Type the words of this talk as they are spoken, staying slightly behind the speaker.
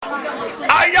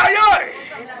Ay, ay, ay.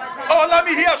 Oh, let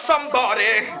me hear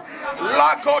somebody.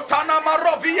 La Kotana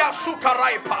Marovia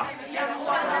Sukaraipa.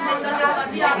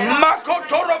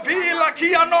 Makotorovila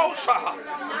Kianosa.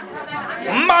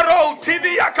 Maro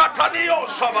Tivia Katanio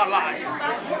Savalai.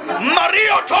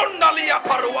 Mario Tondalia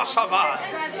Parua Savai.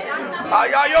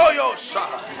 Ayayoyosa.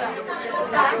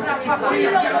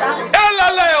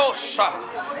 Elaleosa.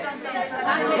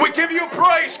 We give you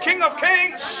praise, King of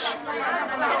Kings.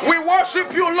 We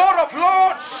worship you, Lord of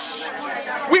Lords.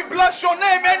 We bless your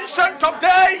name, Ancient of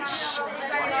Days.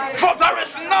 For there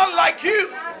is none like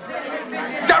you.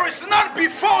 There is none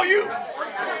before you.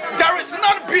 There is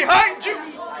none behind you.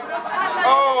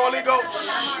 Oh, Holy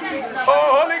Ghost.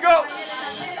 Oh, Holy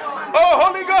Ghost. Oh,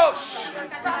 Holy Ghost.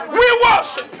 We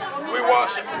worship. We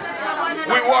worship.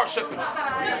 We worship.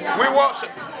 We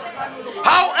worship.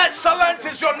 How excellent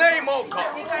is your name, O God.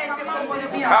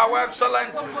 How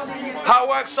excellent.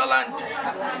 How excellent.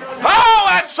 How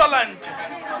excellent.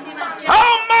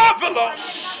 How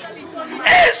marvelous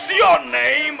is your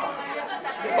name,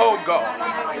 oh God.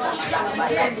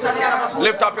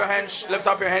 Lift up your hands. Lift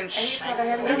up your hands.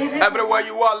 Everywhere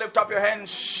you are, lift up your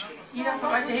hands.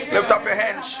 Lift up your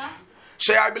hands.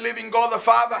 Say, I believe in God the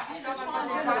Father.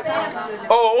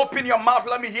 Oh, open your mouth.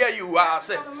 Let me hear you.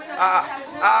 Say,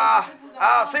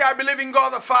 I believe in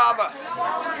God the Father.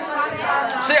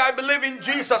 Say, I believe in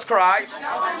Jesus Christ.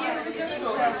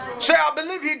 Say, I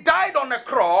believe He died on the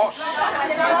cross.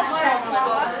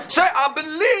 Say, I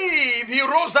believe He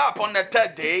rose up on the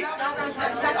third day.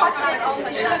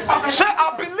 Say,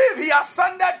 I believe He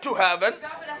ascended to heaven.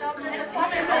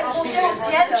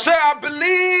 Say, I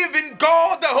believe in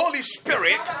God the Holy Spirit.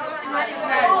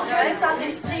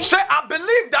 Say, I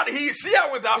believe that He is here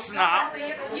with us now.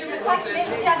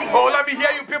 Oh, let me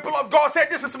hear you, people of God. Say,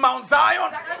 this is Mount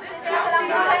Zion.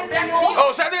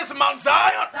 Oh, say, this is Mount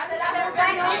Zion.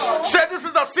 Say, this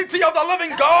is the city of the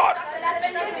living God.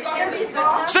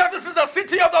 Say, this is the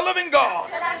city of the living God.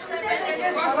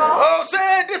 Oh,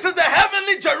 say, this is the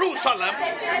heavenly Jerusalem.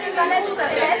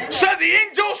 Say, the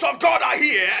angels of God are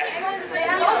here.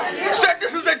 Say,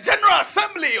 this is the general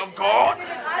assembly of God.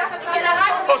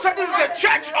 Oh, say, this is the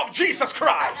church of Jesus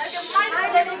Christ.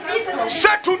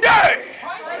 Say, today,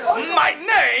 my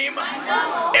name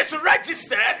is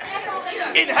registered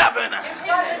in heaven.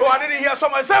 Oh, I didn't hear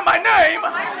someone say, my name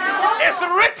is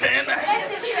written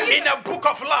in a book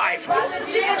of life.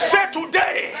 Say,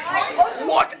 today,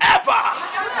 whatever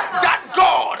that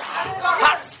God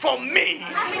has for me,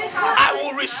 I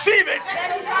will receive it.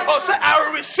 Oh, say, I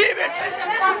will receive it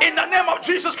in the name of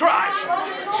Jesus Christ.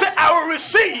 Say, I will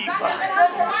receive.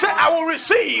 Say, I will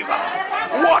receive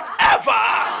whatever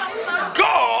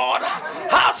God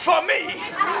has for me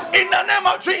in the name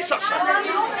of Jesus.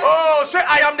 Oh, say,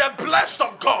 I am the blessed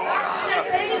of God.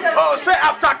 Oh, say,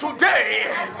 after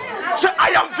today, say,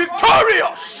 I am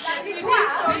victorious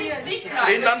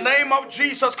in the name of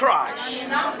Jesus Christ.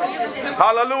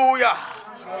 Hallelujah.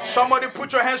 Somebody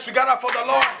put your hands together for the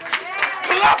Lord.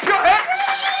 Clap your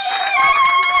hands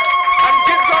and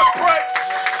give God praise.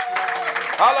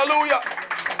 Hallelujah.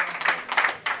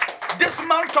 This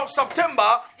month of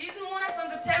September,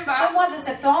 Ce mois de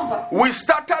septembre, we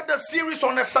started the series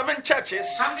on the 7 churches.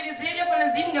 Haben wir die Serie von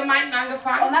den 7 Gemeinden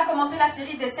angefangen. On a commencé la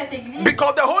série des 7 églises.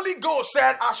 Because the Holy Ghost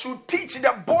said, I should teach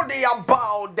the body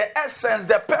about the essence,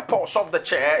 the purpose of the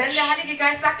church. Denn der Heilige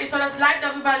Geist sagt, ich soll das Leib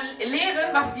darüber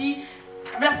lehren, was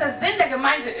der Sinn der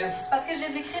Gemeinde ist. Parce que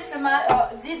Jésus-Christ m'a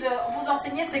dit de vous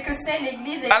enseigner ce que c'est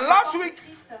l'église et And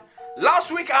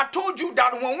last week I told you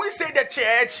that when we say the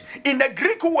church, in the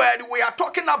Greek word, we are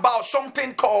talking about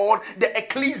something called the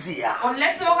ecclesia. Und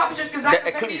letzte Woche habe ich euch gesagt,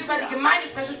 dass wenn wir über die Gemeinde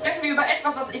sprechen, sprechen wir über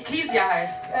etwas, was Ecclesia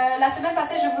heißt. La semaine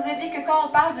passée, je vous ai dit que quand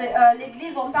on parle de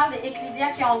l'église, on parle de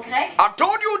ecclesia qui est en grec. I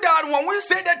told you that when we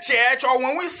say the church or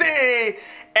when we say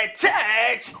a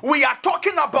church, we are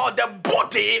talking about the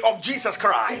body of Jesus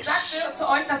Christ. Ich sagte zu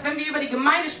euch, dass wenn wir über die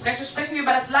Gemeinde sprechen, sprechen wir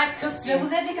über das Leib Christi. Je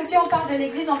vous ai dit que si on parle de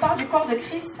l'église, on parle du corps de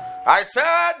Christ. I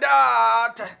said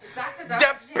that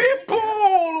the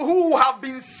people who have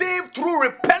been saved through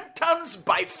repentance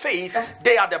by faith,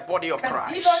 they are the body of Christ.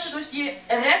 Die Leute durch die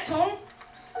Rettung,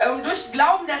 durch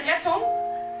Glauben der Rettung,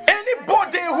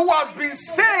 anybody who has been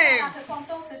saved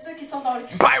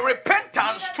by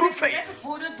repentance through faith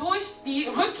in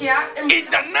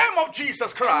the name of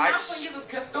Jesus Christ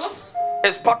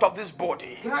is part of this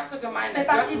body.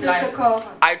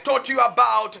 I taught you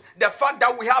about the fact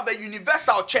that we have a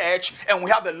universal church and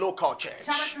we have a local church.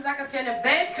 Je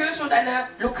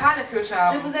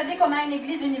vous ai dit qu'on a une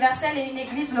église universelle et une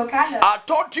église locale. I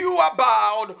taught you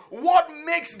about what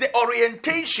makes the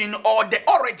orientation or the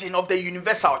origin of the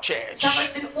universal church. church. Ich habe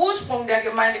euch den Ursprung der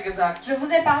Gemeinde gesagt. Je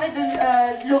vous ai parlé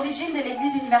de l'origine de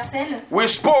l'Église universelle. We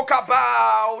spoke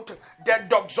about the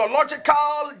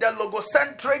doxological, the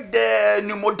logocentric, the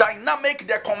pneumodynamic,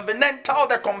 the covenantal,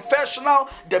 the confessional,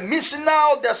 the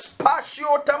missional, the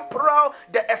spatio-temporal,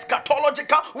 the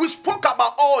eschatological. We spoke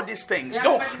about all these things.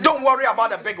 Don't worry about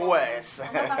the big words.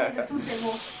 On a parlé de tous ces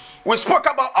mots. We spoke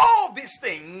about all these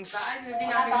things. On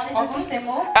a parlé de tous ces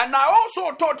mots. And I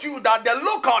also taught you that the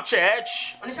local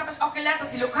church Und ich habe euch auch gelernt,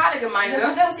 dass die lokale Je Gemeinde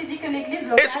vous ai aussi dit que l'Église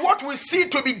locale is what we see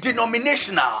to be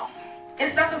denominational.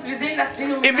 ist das, was wir sehen, das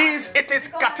It means it is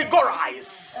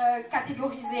categorized.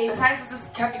 catégorisée. Das heißt, es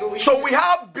ist kategorisiert. So we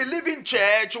have believing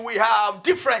church, we have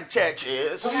different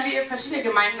churches, So wie wir verschiedene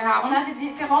Gemeinden On haben. a des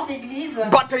différentes églises.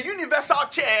 but the universal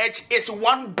church is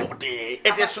one body.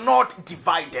 It is not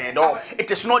divided or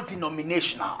it is not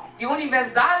denominational. Die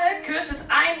universale Kirche ist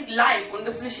ein Leib und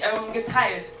ist nicht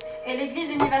geteilt. Et l'Église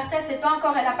universelle, c'est un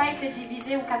corps, elle n'a pas été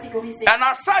divisée ou catégorisée. And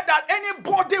I said that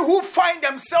anybody who find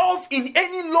themselves in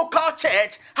any local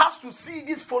church has to see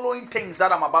these following things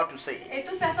that I'm about to say. Et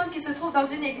toute personne qui se trouve dans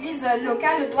une église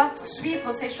locale doit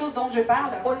suivre ces choses dont je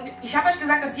parle. Und ich habe euch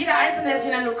gesagt, dass jeder Einzelne, der sich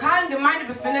in einer lokalen Gemeinde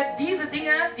befindet, diese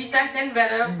Dinge, die ich gleich nennen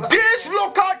werde, This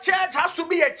local church has to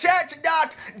be a church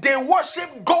that they worship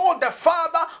God the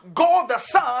Father, God the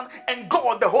Son, and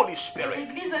God the Holy Spirit.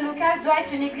 L'église locale doit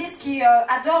être une église qui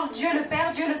adore Dieu le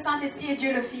Père, Dieu le Saint-Esprit et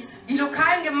Dieu le Fils. die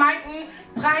lokalen Gemeinden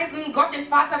preisen Gott den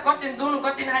Vater, Gott den Sohn und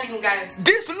Gott den Heiligen Geist.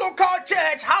 This local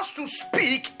church has to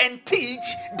speak and teach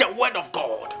the word of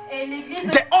God. Et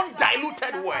l'église The locale doit undiluted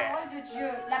être la word. parole de Dieu,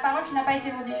 la parole qui n'a pas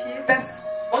été modifiée.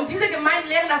 Und diese Gemeinden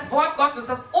lehren das Wort Gottes,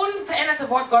 das unveränderte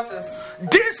Wort Gottes.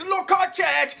 This local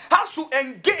church has to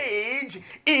engage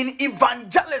in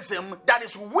evangelism that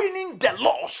is winning the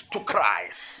lost to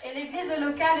Christ. Et l'église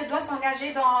locale doit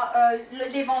s'engager dans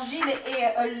l'évangile et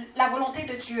la volonté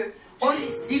de Dieu. Und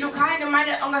die lokale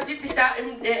Gemeinde engagiert sich da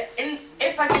in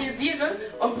Evangelisieren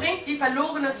und bringt die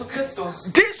Verlorenen zu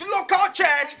Christus. This local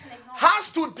church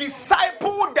has to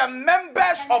disciple the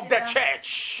members of the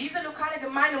church. Diese lokale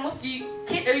Gemeinde muss die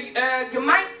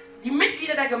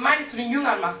Mitglieder der Gemeinde zu den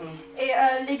Jüngern machen. Et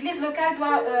l'église locale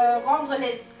doit rendre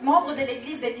les membres de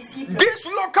l'église des disciples. This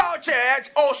local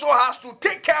church also has to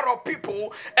take care of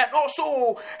people and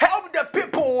also help the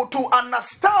people to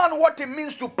understand what it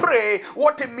means to pray,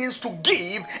 what it means to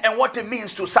give, and what it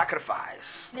means to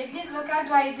sacrifice. L'église locale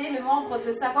doit aider le membre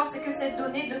de savoir ce que c'est de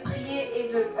donner, de prier et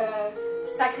de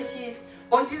sacrifier.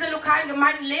 Und diese lokalen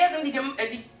Gemeinden lehren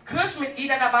die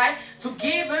Kirchenmitglieder dabei, zu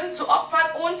geben, zu opfern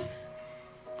und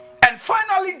And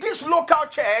finally, this local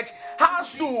church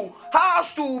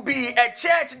has to be a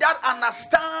church that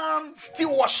understands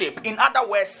stewardship. In other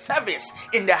words, service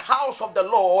in the house of the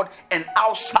Lord and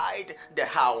outside the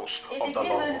house Et of the l'église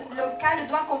Lord. locale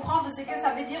doit comprendre ce que ça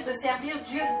veut dire de servir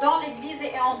Dieu dans l'église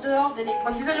et en dehors de Und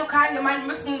l'église. diese lokalen Gemeinden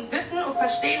müssen wissen und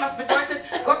verstehen, was bedeutet,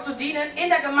 Gott zu dienen in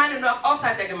der Gemeinde und auch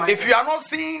außerhalb der Gemeinde. If you are not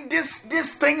seeing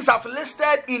these things I've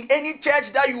listed in any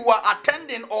church that you are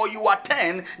attending or you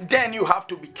attend, then you have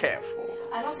to be careful.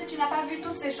 Alors si tu n'as pas vu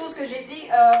toutes ces choses que j'ai dit,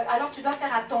 alors tu dois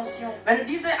faire attention. Wenn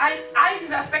du all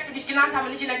diese Aspekte, die ich genannt habe,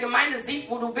 nicht in der Gemeinde siehst,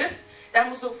 wo du bist, dann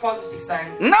musst du vorsichtig sein.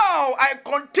 Now I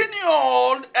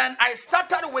continued and I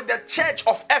started with the church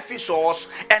of Ephesus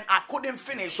and I couldn't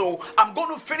finish. So I'm going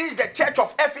to finish the church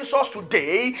of Ephesus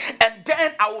today and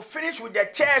then I will finish with the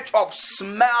church of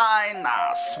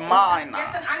Smyrna. Ich habe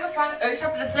gestern angefangen, ich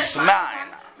habe das letzte Mal Smyrna.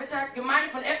 angefangen mit der Gemeinde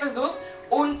von Ephesus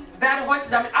und werde heute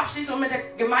damit abschließen und mit der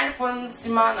Gemeinde von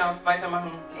Smyrna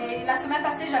weitermachen. Et la semaine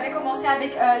passée, j'avais commencé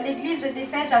avec l'église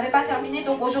d'Éphèse, j'avais pas terminé,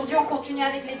 donc aujourd'hui on continue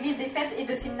avec l'église d'Éphèse et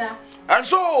de Smyrna. And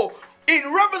so in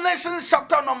Revelation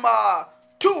chapter number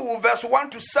 2 verse 1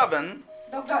 to 7,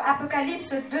 Donc dans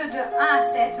Apocalypse 2 de 1 à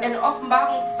 7. In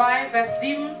Offenbarung 2, Vers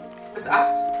 7 bis 8.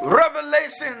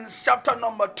 Revelation chapter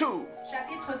number 2.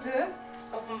 Chapitre 2.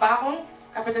 Offenbarung,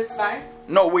 Kapitel 2.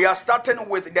 No, we are starting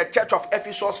with the church of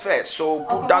Ephesus first. So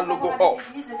put that logo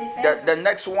off. The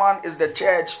next one is the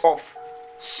church of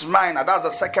Smyrna. That's the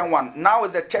second one. Now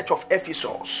is the church of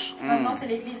Ephesus. Maintenant c'est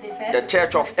l'église d'Éphèse. The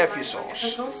church of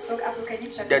Ephesus. Donc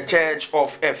Apocalypse The chapitre 2. church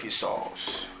of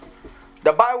Ephesus.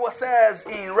 The Bible says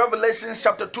in Revelation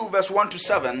chapter 2 verse 1 to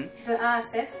 7. De 1 à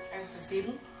 7. 1 bis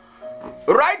 7.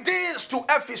 Write this to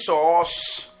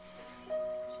Ephesus,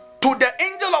 to the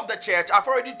angel of the church. I've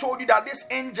already told you that this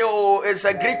angel is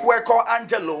a Greek word called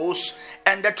angelos,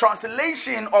 and the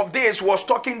translation of this was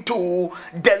talking to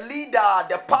the leader,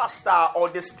 the pastor, or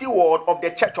the steward of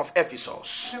the church of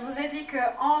Ephesus. Je vous ai dit que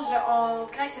ange en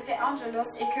grec c'était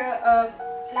angelos et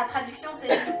que la traduction c'est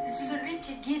celui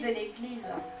qui guide l'église.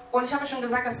 Und ich habe schon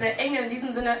gesagt, dass der Engel in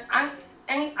diesem Sinne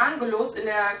Angelos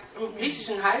im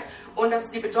Griechischen heißt und dass es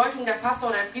die Bedeutung der Pastor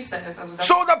oder der Priester ist. Also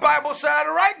so the Bible said,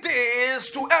 write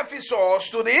this to Ephesus,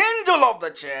 to the angel of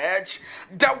the church,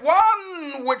 the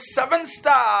one with 7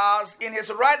 stars in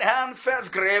his right hand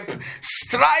first grip,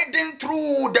 striding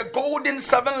through the golden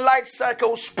 7 light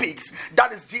circles speaks.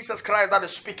 That is Jesus Christ that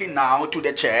is speaking now to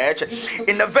the church.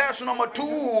 In the verse number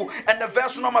 2 and the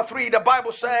verse number 3, the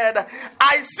Bible said,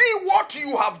 I see what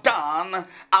you have done.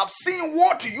 I've seen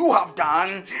what you have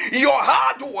done. Your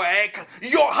hard work.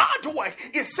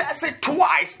 It says it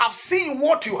twice. I've seen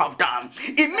what you have done.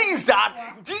 It means that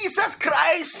Jesus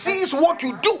Christ sees what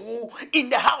you do in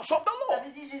the house of the Lord. Ça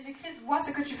veut dire Jésus-Christ voit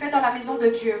ce que tu fais dans la maison de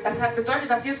Dieu. Das hat bedeutet,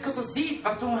 dass Jesus Christus sieht,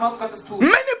 was du im Haus Gottes tust.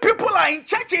 Many people are in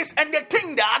churches and they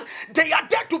think that they are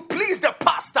there to please the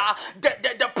pastor,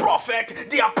 the prophet,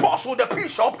 the apostle, the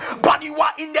bishop, but you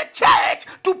are in the church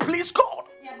to please God.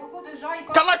 Il y a beaucoup de gens, ils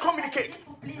Can I pensent communicate?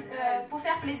 pour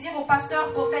faire plaisir aux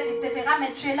pasteurs, prophètes, etc.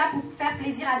 Mais tu es là pour faire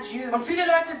plaisir à Dieu. Und viele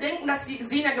Leute denken, dass sie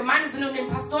in der Gemeinde sind, um den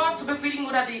Pastor zu befriedigen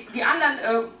oder die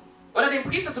anderen oder den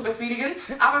Priester zu befriedigen,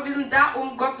 aber wir sind da,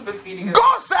 um Gott zu befriedigen.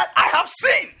 God said, I have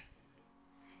seen.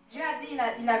 Dieu a dit,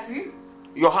 il a vu.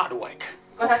 Your hard work.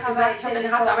 Gott hat gesagt, ich habe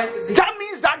deine harte Arbeit gesehen. That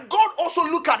means that God also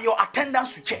look at your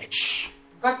attendance to church.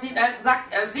 Gott sieht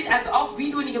also auch,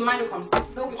 wie du in die Gemeinde kommst.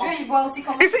 Donc Dieu, il voit aussi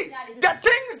comment You see, the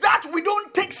things that we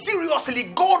don't take seriously,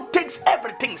 God takes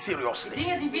everything seriously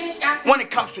Dinge, die wir nicht ernst when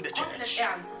it comes to the komplett church.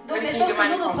 ernst. Donc wenn les es in die choses que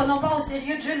nous Gemeinde ne kommt. prenons pas au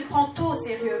sérieux, Dieu le prend tout au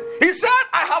sérieux. He said,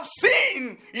 I have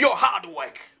seen your hard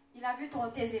work. Il a vu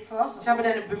tes efforts. Ich habe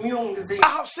deine Bemühungen gesehen. I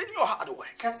have seen your hard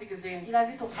work. Ich habe sie gesehen. Il a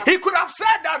vu ton travail. He could have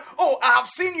said that, oh, I have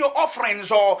seen your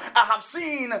offerings, or I have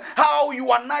seen how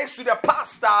you are nice to the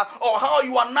pastor, or how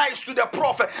you are nice to the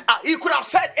prophet. He could have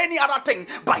said any other thing,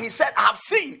 but he said, I have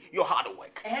seen your hard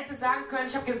work. Hätte sagen können,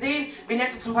 ich habe gesehen, wie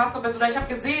nett du zum Pastor bist, oder ich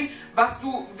habe gesehen, was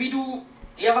du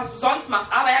sonst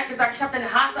machst. Aber er hat gesagt, ich habe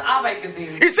deine harte Arbeit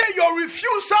gesehen. He said, your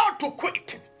refusal to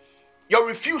quit. Your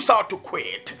refusal to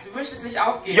quit. Du möchtest nicht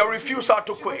aufgeben. Your refusal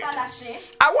to quit.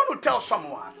 I want to tell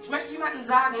someone Ich möchte jemandem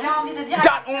sagen, J'ai envie de dire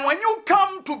that when you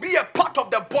come to be a part of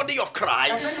the body of dass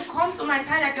wenn Christ, du kommst, um ein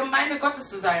Teil der Gemeinde Gottes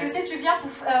zu sein, que si tu viens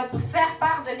pour faire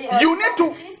part de you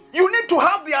Christ, need to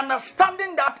have the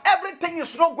understanding that everything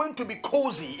is not going to be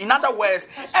cozy. In other words,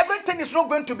 everything is not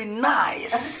going to be dass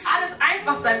nice. alles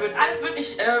einfach sein wird. Alles wird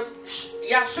nicht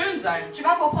schön sein. tu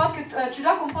dois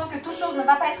comprendre que toute chose ne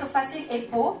va pas être facile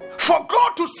et beau. For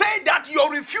God to say that your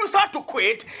refusal to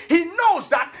quit, He knows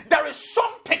that there is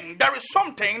something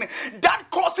that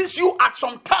causes you at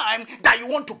some time that you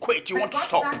want to quit, you Wenn want to Gott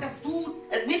stop. sagt, dass du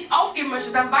nicht aufgeben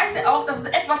möchtest, dann weiß er auch, dass es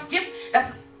etwas gibt, das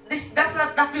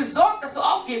dafür sorgt, dass du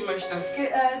aufgeben möchtest. Que,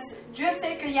 Dieu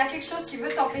sait qu'il y a quelque chose qui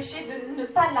veut t'empêcher de ne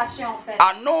pas lâcher en fait.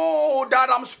 I know that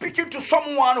I'm speaking to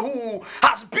someone who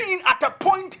has been at a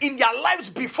point in their lives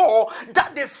before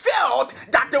that they felt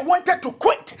that they wanted to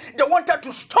quit. They wanted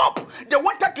to stop. They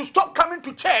wanted to stop coming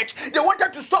to church. They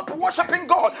wanted to stop worshiping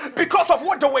God because of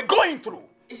what they were going through.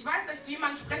 Ich weiß, dass ich zu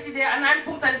jemandem spreche, der an einem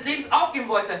Punkt seines Lebens aufgeben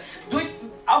wollte.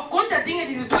 Aufgrund der Dinge,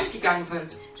 die sie durchgegangen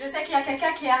sind. Je sais qu'il y a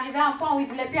quelqu'un qui est arrivé à un point où il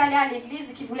voulait plus aller à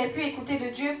l'église, qui voulait plus écouter de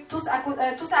Dieu, tout ça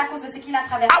à cause de ce qu'il a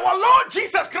traversé. Our Lord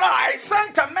Jesus Christ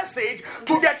sent a message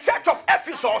to the church of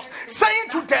Ephesus saying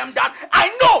to them that I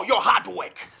know your hard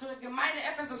work. Zur Gemeinde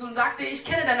Ephesus und sagte, ich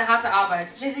kenne deine harte Arbeit.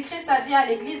 Jésus-Christ a dit à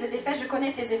l'église d'Éphèse, je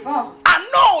connais tes efforts. I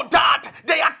know that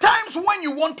there are times when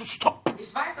you want to stop.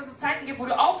 Ich weiß, dass es Zeiten gibt, wo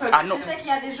du aufhören I know. Je sais möchtest. qu'il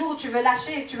y a des jours où tu veux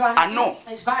lâcher et que tu veux arrêter. I know.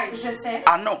 Ich weiß. Je sais.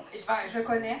 I know. Ich weiß. Je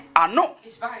connais. I know.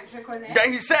 Ich weiß. Je connais.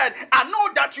 Then he said, I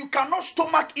know that you cannot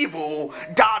stomach evil,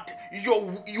 that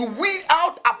you weed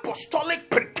out apostolic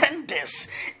pretenders,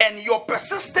 and your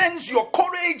persistence, your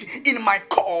courage in my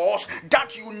cause,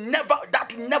 that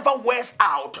never wears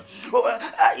out.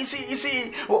 You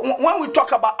see, when we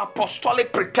talk about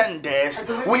apostolic pretenders,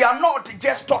 we are not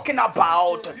just talking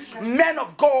about men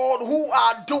of God who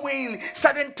are doing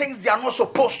certain things they are not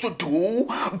supposed to do,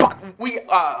 but we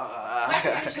are.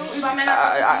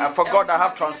 I forgot I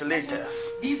have translators.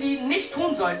 Die sie nicht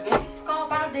tun sollten. Quand on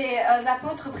parle des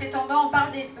apôtres prétendants, on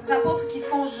parle des apôtres qui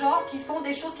font genre, qui font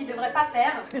des choses qu'ils ne devraient pas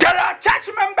faire. There are church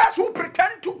members who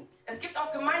pretend to. Es gibt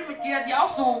auch Gemeindemitglieder, die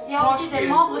auch so Il y a aussi des vorspielen.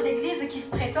 membres d'église qui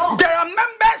prétendent. There are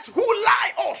members who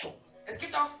lie also. Es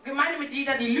gibt auch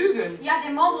Gemeindemitglieder, die lügen. Il y a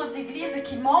des membres d'église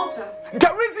qui mentent.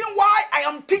 The reason why I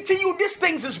am teaching you these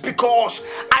things is because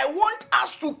I want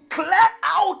us to clear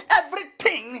out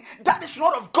everything that is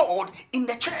not of God in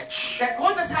the church. Der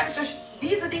Grund, weshalb ich euch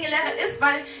diese Dinge lehre, ist,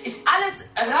 weil ich alles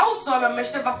raussäubern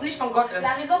möchte, was nicht von Gott ist.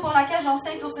 La raison pour laquelle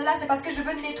j'enseigne tout cela, c'est parce que je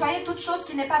veux nettoyer toute chose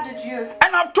qui n'est pas de Dieu.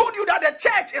 And I've told you that the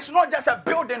church is not just a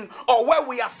building or where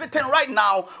we are sitting right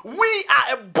now. We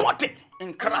are a body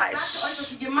in Christ. Ich sage euch, dass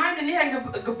die Gemeinde nicht ein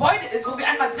Gebäude ist, wo wir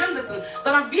einfach drin sitzen,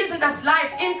 sondern wir sind das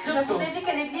Leib in Je vous ai Christus. dit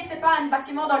que l'église c'est pas un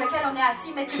bâtiment dans lequel on est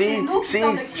assis, mais que c'est nous qui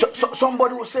sommes le Christ.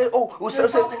 Somebody will say,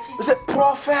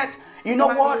 prophet, you know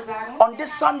what? On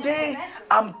this Sunday,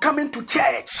 I'm coming to An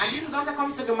church. diesem Sonntag komme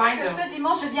ich zur Gemeinde. Que ce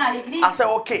dimanche je viens à l'église. I say,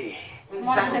 okay.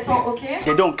 Moi je réponds OK.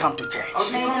 They don't come to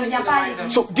church. Mais il ne vient pas à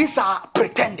l'église. So these are Also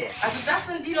pretenders. das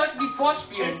sind die Leute, die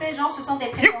vorspielen. Et ces gens, ce sont des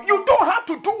You prétendants. don't have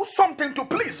to do something to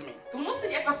please me. Du musst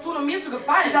nicht etwas tun, um mir zu Tu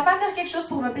gefallen. dois pas faire quelque chose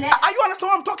pour me plaire. Are you understand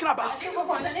what I'm talking about? Est-ce que vous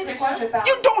comprenez de quoi je parle?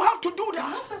 You don't have to do Du that.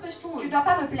 musst das nicht Tu tun. dois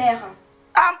pas me plaire.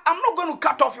 I'm not going to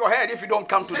cut off your head if you don't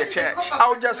come to the church.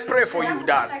 I'll just pray for you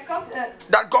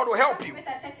that God will help you.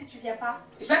 Ta tête si tu viens pas.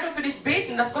 Ich werde nur für dich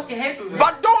beten, dass Gott dir helfen wird.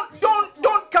 But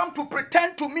don't come to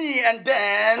pretend to me and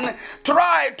then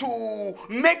try to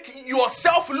make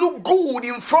yourself look good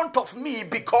in front of me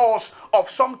because of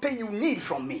something you need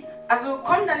from me. Also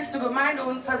komm da nicht zur Gemeinde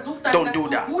und versuch dann, Don't dass do du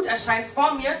that. gut erscheinst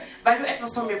vor mir, weil du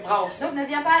etwas von mir brauchst. Donc ne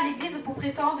viens pas à l'église pour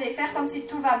prétendre et faire comme si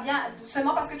tout va bien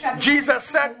seulement parce que tu as besoin Jesus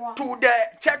said de moi. to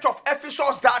the church of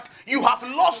Ephesus that you have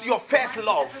lost your first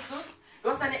love. Du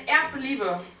hast deine erste Liebe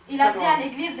Il a dit à verloren.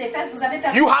 l'église d'Éphèse, vous avez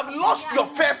perdu. You have lost your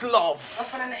first love. Du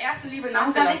hast von deiner ersten Liebe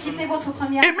Vous avez quitté nachgelassen. votre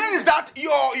première. It means that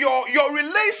your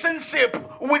relationship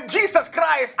with Jesus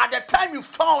Christ at the time you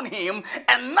found him,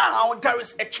 and now there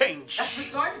is a change. Das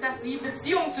bedeutet, dass die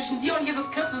Beziehung zwischen dir und Jesus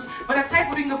Christus von der Zeit,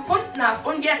 wo du ihn gefunden hast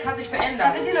und jetzt hat sich Ça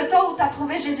verändert. veut dire le temps où tu as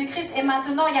trouvé Jésus-Christ et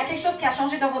maintenant il y a quelque chose qui a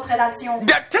changé dans votre relation.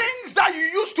 The things that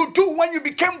you used to do when you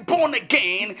became born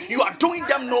again, you are doing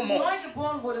them no Als du more. neu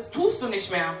geboren wurdest, tust du nicht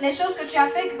mehr. Les choses que tu as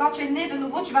fait quand tu es né de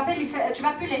nouveau, tu vas plus les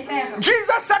faire.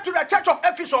 Jesus said to the church of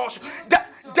Ephesus that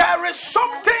there is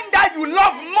something that you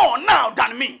love more now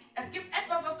than me. Es gibt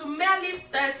etwas, was du mehr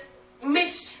liebst als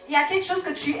mich. Il y a quelque chose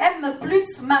que tu aimes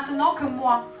plus maintenant que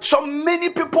moi. So many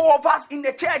people of us in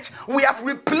the church, we have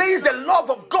replaced the love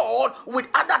of God with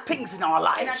other things in our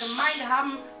In der lives. Gemeinde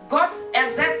haben Gott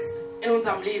ersetzt in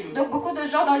unserem Leben. Donc beaucoup de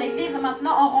gens dans l'église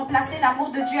maintenant ont remplacé l'amour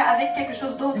de Dieu avec quelque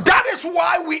chose d'autre. That is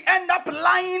why we end up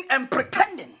lying and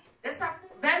pretending. Deshalb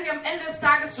werden wir am Ende des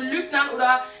Tages zu Lügnern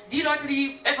oder die Leute,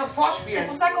 die etwas C'est vorspielen.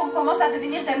 pour ça qu'on commence à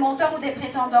devenir des menteurs ou des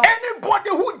prétendants. Anybody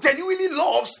who genuinely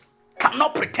loves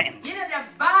cannot pretend. Jeder, der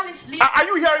wahrlich liebt, Are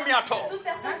you hearing me at all? Toute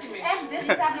personne qui aime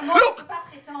véritablement ne Look, peut pas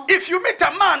prétendre. if you meet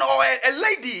a man or a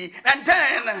lady and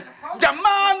then the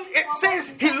man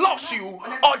says he loves you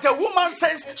or the woman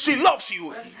says she loves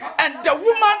you and the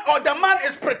woman or the man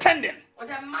is pretending, und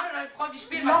der Mann oder die Frau, die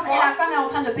spielen was L'homme et la vor. femme est en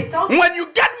train de prétendre. when you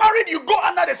get married, you go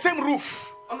under the same roof.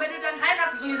 Und wenn du dann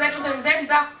heiratest und ihr seid unter demselben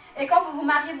Dach, Et quand vous vous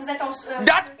mariez, vous êtes en...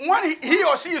 That when he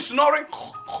or she is snoring,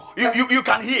 you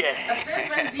can hear. dass selbst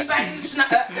wenn die beiden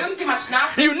irgendjemand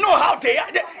schnarcht, You know how they are.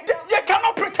 They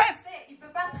cannot pretend. Il peut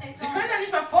pas sie prétendre. können ja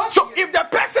nicht mal So vorspielen. if the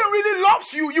person really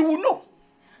loves you, you will know.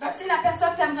 Donc si la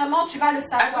personne t'aime vraiment, tu vas le Also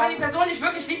savoir. wenn die Person dich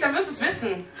wirklich liebt, dann wirst du es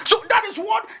wissen. So that is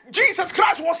what Jesus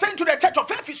Christ was saying to the church of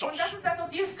Und Ephesus. das ist das,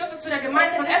 was Jesus Christus zu der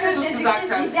Mais Gemeinde c'est von ce que Ephesus gesagt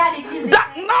Jésus-Christ hat. disait à l'église That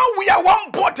d'Éphèse. now we are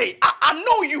one body. I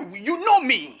know you. You know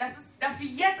me. Dass wir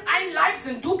jetzt ein Leib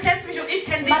sind. Du kennst mich und ich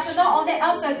kenne dich. Maintenant, on est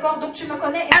un seul corps, donc tu me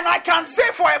connais. And I can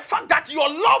say for a fact that your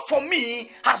love for me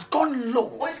has gone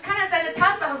low. Und ich kann als eine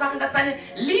Tatsache sagen, dass deine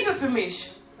Liebe für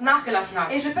mich nachgelassen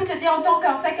hat. Et je peux te dire en tant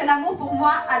qu'en fait que l'amour pour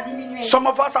moi a diminué. Some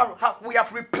of us we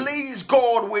have replaced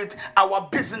God with our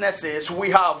businesses. We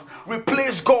have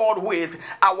replaced God with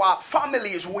our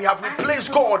families. We have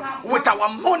replaced God with our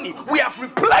money. We have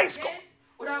replaced God.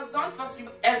 Oder sonst was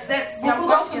ersetzt. Wir haben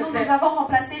Beaucoup Gott d'entre nous, nous ersetzt. avons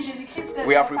remplacé Jésus-Christ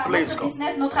We have par replaced notre God.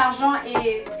 business, notre argent,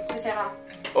 et etc.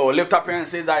 Oh, lift up your hand and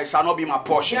says, "I shall not be my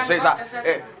portion." Says that.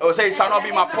 Say, "It shall not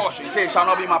be my portion." Say, "It shall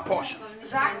not be my portion."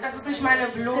 Sag, das ist nicht meine Ce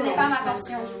n'est Belohnung. pas ma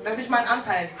portion. Das ist nicht mein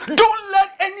Anteil. Don't let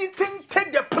anything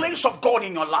take the place of God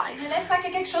in your life. Ne laisse pas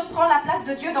que quelque chose prenne la place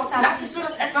de Dieu dans ta Lass vie. nicht so,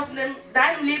 dass etwas in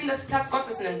deinem Leben das Platz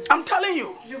Gottes nimmt. I'm telling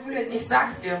you. Je vous le Ich dis.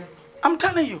 sag's dir. I'm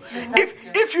telling you.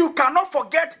 If you cannot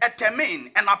forget a termin,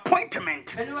 an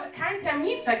appointment, Wenn du keinen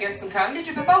Termin vergessen Si kannst,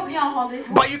 tu peux pas oublier un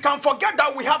rendez-vous, but you can forget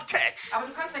that we have church, aber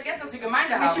du kannst vergessen, dass wir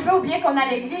Gemeinde mais tu haben, peux oublier qu'on a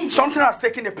l'église, something has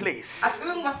taken the place. hat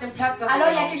irgendwas den Platz alors il y a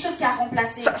genommen. quelque chose qui a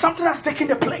remplacé. Something has taken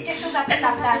the Quelque place. chose a pris la Etwas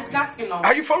hat den place. Platz genommen.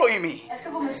 Are you following me? Est-ce que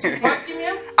vous me suivez? Folgt ihr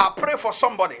mir? I pray for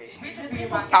somebody. Bete für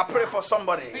jemanden. I pray for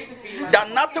somebody that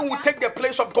nothing will take the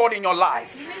place of God in your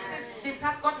life. Den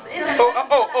Platz Gottes in deinem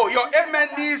Oh, your amen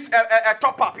needs a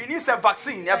top up. He needs a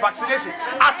vaccine, a vaccination.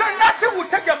 I said nothing will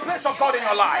take the place of God in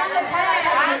your life.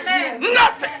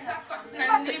 Nothing.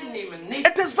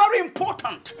 It is very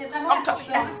important. C'est vraiment important.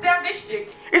 Es ist sehr wichtig.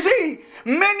 You see,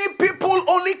 many people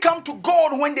only come to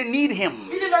God when they need Him.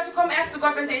 Viele Leute kommen erst zu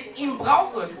Gott, wenn sie ihn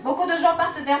brauchen. Beaucoup de gens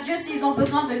partent vers Dieu s'ils ont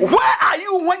besoin de lui. Where are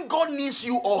you when God needs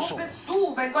you Wo also? bist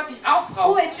du, wenn Gott dich auch Où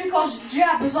braucht? es-tu quand Dieu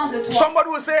a besoin de toi? Somebody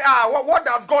will say, what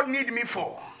does God need me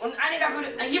for? Und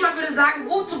jemand würde sagen,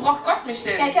 wozu braucht Gott mich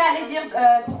denn? Quelqu'un allait dire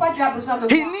pourquoi Dieu a besoin de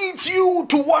He toi? needs you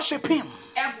to worship Him.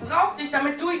 Braucht dich,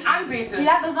 damit du ihn anbetest. Il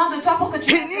a besoin de toi pour que tu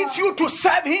He needs you to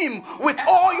serve Him with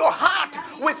all your heart,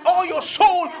 with all your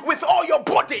soul, with all your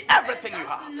body, everything you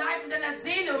have. Mit Leib, mit deiner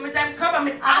Seele und mit deinem Körper,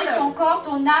 mit avec ton allem. corps,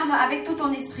 ton âme, avec tout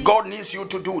ton esprit. God needs you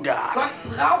to do that. Gott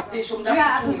braucht dich, um das Dieu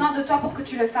a zu tun. besoin de toi pour que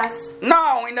tu le fasses.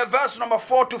 Now, in the verse number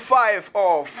 4 to 5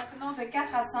 of Maintenant de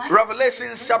 4 à 5. Revelation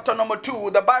chapter number 2,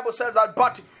 the Bible says that,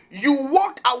 but you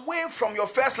walked away from your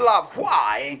first love.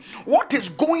 Why? What is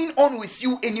going on with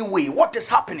you anyway? What is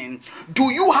happening? Do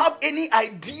you have any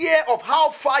idea of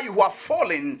how far you have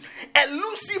fallen? A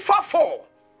Lucifer fall.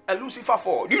 A Lucifer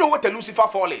fall. Do you know what a Lucifer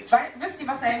fall is? Wisst ihr,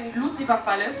 was ein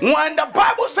Lucifer-Fall ist? When the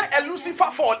Bible says a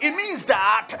Lucifer fall, it means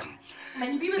that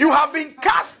Wenn die Bibel you sagt, have been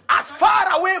cast as far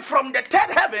away from the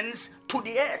third heavens to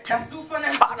the earth. dass du von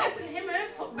dem Far dritten Himmel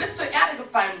bis zur Erde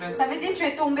gefallen bist. Ça veut dire que tu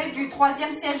es tombé du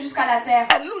 3e ciel jusqu'à la terre.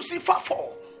 A Lucifer fall.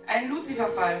 Ein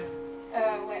Lucifer-Fall.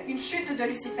 Ouais, une chute de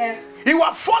Lucifer. You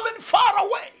have fallen far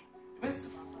away. Du bist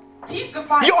tief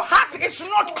gefallen. Your heart is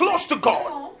not close to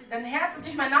God. Dein Herz ist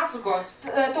nicht mehr nah zu Gott.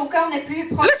 Ton cœur n'est plus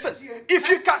proche Listen, de Dieu.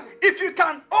 if you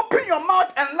can open your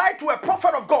mouth and lie to a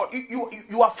prophet of God,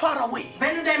 you are far away.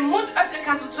 Wenn du deinen Mund öffnen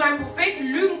kannst und zu einem Propheten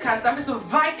lügen kannst, dann bist du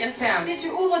weit entfernt. Si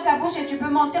tu ouvres ta bouche et tu peux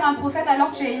mentir à un prophète,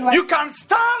 alors tu es éloigné. You can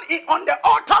stand on the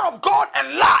altar of God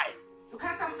and lie. Du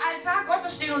kannst am Altar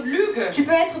Gottes stehen und lügen. Tu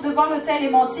peux être devant l'autel et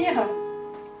mentir.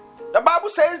 The Bible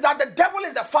says that the devil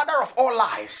is the father of all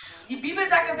lies. Die Bibel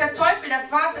sagt, dass der Teufel der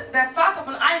Vater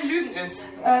von allen Lügen ist.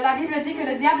 La Bible dit que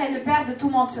le diable est le père de tout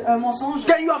mensonge.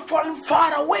 Then you are falling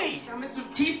far away. Dann bist du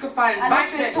tief gefallen, Alors weit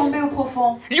tu es weg. tombé au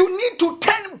profond. You need to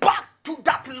turn back to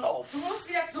that love, Du musst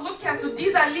wieder zurückkehren zu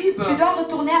dieser Liebe. Tu dois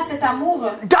retourner à cet amour.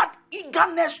 that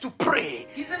eagerness to pray,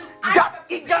 Diesen that Eifer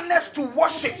zu eagerness to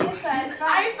worship,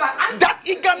 Eifer an, that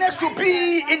eagerness to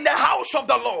be in the house of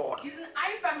the Lord. diesen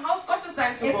Eifer im Haus Gottes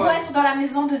sein zu Et pour wollen. être dans la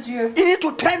maison de Dieu, You need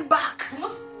to turn back.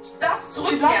 Du darfst tu dois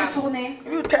zurückkehren. retourner.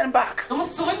 You turn back. Du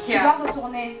musst Tu dois zurückkehren.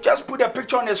 retourner. Just put a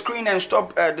picture on the screen and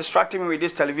stop distracting me with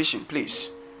this television, please.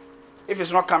 If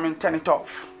it's not coming, turn it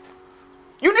off.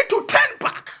 You need to turn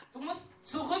back. Du musst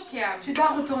zurückkehren. Tu dois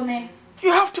retourner.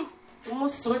 You have to. Du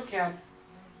musst zurückkehren.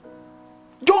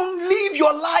 Don't live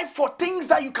your life for things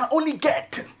that you can only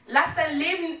get.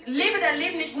 Lebe dein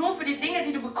Leben nicht nur für die Dinge,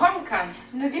 die du bekommen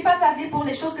kannst. Ne vis pas ta vie pour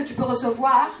les choses que tu peux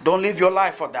recevoir. Don't live your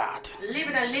life for that.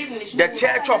 Lebe dein Leben nicht The nur.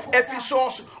 church of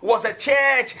Ephesus was a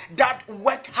church that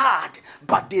worked hard,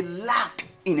 but they lacked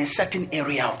in a certain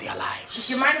area of their Die lives.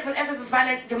 Gemeinde von Ephesus war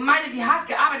eine Gemeinde, die hart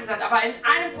gearbeitet hat, aber in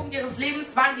einem Punkt ihres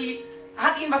Lebens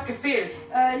hat ihnen was gefehlt.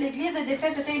 L'église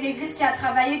d'Éphèse, c'était une église qui a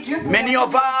travaillé Dieu pour Many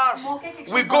of us, manquait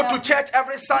quelque we chose go dans to leur vie. church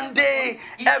every Sunday,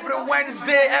 every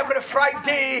Wednesday, every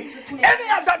Friday, any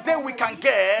other day we can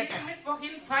get, Jeden Mittwoch,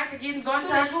 jeden Freitag, jeden Tous les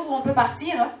Sonntag. jours où on peut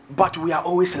partir, but we are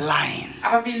always lying.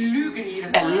 Aber wir lügen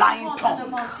jedes A Mal. lying en train de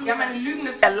tongue, mentir. Wir haben eine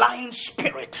lügende a Zunge, lying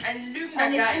spirit. ein lügender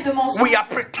Un esprit Geist. de mensonge. We are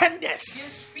Wir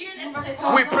pretenders. spielen etwas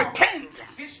vor. We pretend.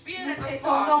 Wir spielen etwas We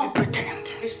vor.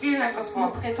 pretend. Wir spielen etwas Nous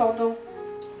vor. prétendons.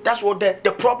 That's what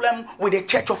the problem with the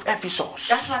church of Ephesus.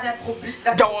 Das war der Problem.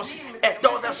 There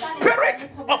was a spirit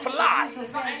of lie,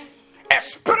 a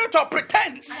spirit of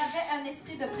pretense Il y avait un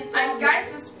esprit de Ein prétendant.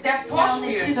 Geist, der Il y a un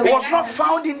esprit vorspielt. de was not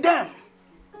found in them.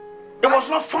 It was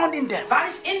not found in them. War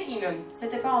nicht in ihnen.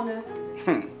 C'était pas en eux.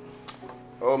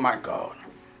 Oh my God.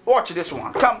 Watch this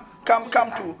one.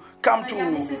 Come to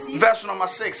verse number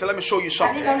 6. Let me show you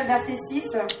Allez dans le something. verset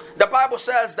 6. The Bible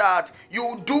says that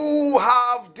you do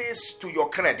have this to your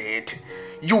credit.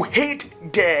 You hate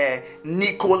the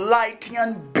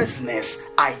Nicolaitan business.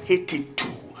 I hate it too.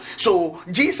 So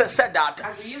Jesus said that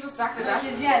Also Jesus sagte Donc das.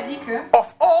 Jésus a dit que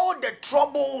of all the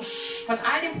troubles Von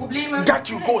all den Problemen, that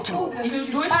you tous go les through, troubles que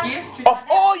tu durchgehst, passes, tu of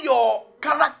all your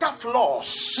character durch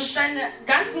flaws, deine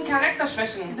ganzen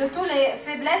Charakterschwächen, de toutes les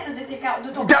faiblesses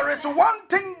de ton there is one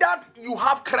thing that you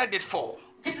have credit for.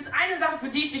 gibt es eine Sache, für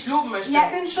die ich dich loben möchte. Il y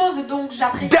a une chose donc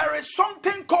j'apprécie. There is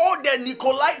something called the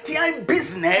Nicolaitan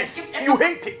business. You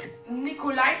hate it.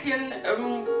 Nikolaitien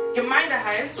Gemeinde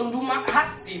heißt und du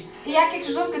hasst sie. Il y a quelque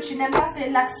chose que tu n'aimes pas, c'est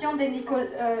l'action des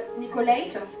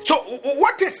Nicolaites. So,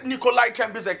 what is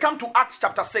Nicolaitan business? Come to Acts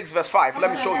chapter 6, verse 5.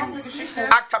 Let me show you.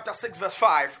 Acts chapter 6, verse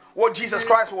 5. What Jesus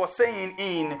Christ was saying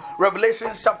in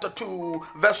Revelation chapter 2,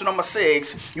 verse number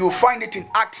 6. You will find it in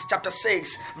Acts chapter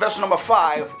 6, verse number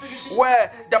 5,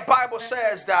 where the Bible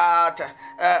says that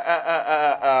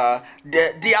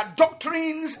their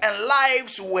doctrines and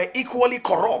lives were equally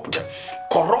corrupt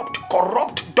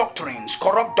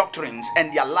doctrines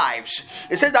and their lives.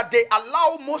 It says that they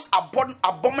allow most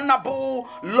abominable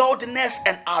lewdness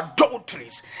and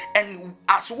adulteries, and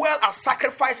as well as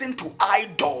sacrificing to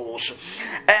idols,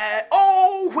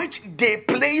 all which they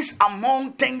place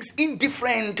among things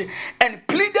indifferent, and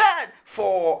pleaded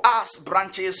for us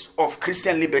branches of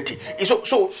Christian liberty.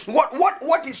 So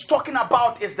what he's talking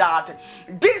about is that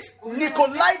this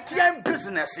Nicolaitan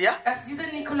business, yeah.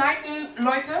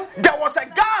 There was a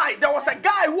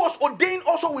guy who was ordained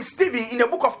also with Stephen in the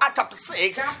book of Acts chapter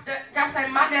 6.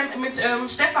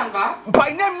 By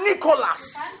name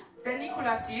Nicholas.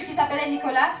 Qui s'appelait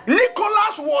Nicolas.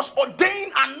 Nicholas was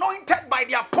ordained, anointed by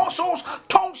the apostles,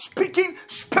 tongue-speaking,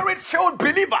 spirit-filled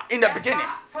believer in the beginning.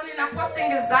 Von den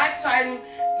Aposteln gesalbt zu einem,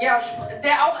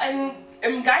 der auch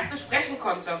im Geiste sprechen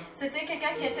konnte. C'était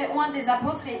quelqu'un qui était un des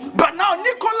apôtres. But now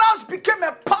Nicholas became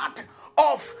a part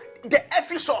of the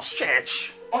Ephesus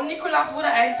church. Und Nikolaus wurde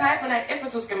ein Teil von der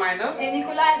Ephesus-Gemeinde. Et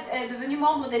Nicolas est devenu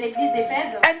membre de l'église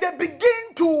d'Éphèse. And they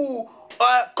begin to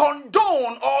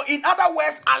condone, or in other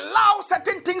words, allow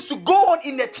certain things to go on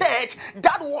in the church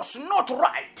that was not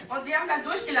right. Und sie haben dann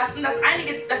durchgelassen, dass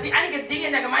sie einige Dinge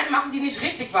in der Gemeinde machen, die nicht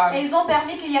richtig waren. Et ils ont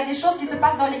permis qu'il y a des choses qui se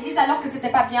passent dans l'église alors que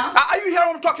c'était pas bien. Are you hearing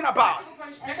what I'm talking about?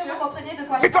 Est-ce que vous comprenez de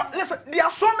quoi je parle? Because listen, there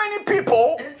are so many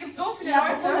people. Es gibt so Il viele y a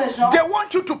beaucoup Leute, de gens They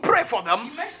want you to pray for die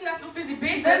them. möchten, dass du für sie qui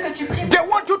veulent que betest. tu pries. They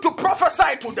want you to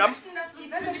prophesy to them. Möchten, dass du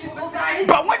Ils veulent für que sie tu prophezeist. prophétises.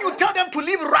 But when you tell them to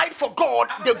live right for God,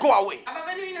 they go away. Aber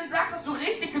wenn du ihnen sagst, dass du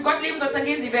richtig für Gott leben sollst, dann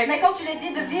gehen sie weg. Mais quand tu les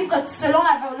dis de vivre selon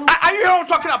la volonté, Are you hearing what I'm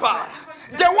talking about?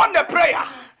 They want the prayer.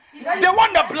 They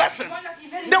want the blessing.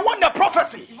 They want the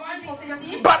prophecy. Die wollen die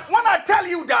Prophetie. But when I tell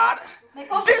you that mais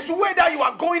quand this way that you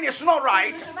are going is not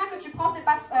right, le chemin que tu prends c'est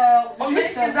pas Und wenn ich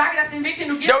juste, dir sage, dass den Weg, den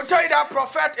du they will gehst, tell you that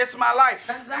prophet is my life.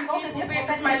 dann sagen Ils vont die te dire, Prophet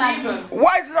Prophète, ist mein c'est ma Leben.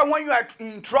 Why is it that when you are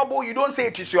in trouble, you don't say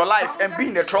it is your life and be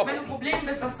in the trouble? Wenn du Probleme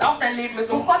bist, dass es auch dein Leben ist.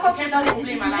 Und pourquoi quand du tu es kennst dans les das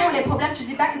Problem difficultés ou les alleine. problèmes, tu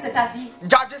dis pas que c'est ta vie?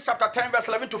 Judges chapter 10 verse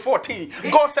 11 to 14.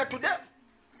 God said to them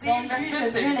Donc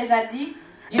juge, Dieu les a dit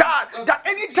that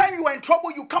anytime you are in trouble,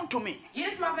 you come to me.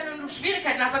 Jedes Mal, wenn du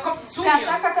Schwierigkeiten hast, dann kommst du zu qu'à mir.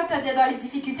 chaque fois que tu es dans les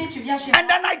difficultés, tu viens chez moi. And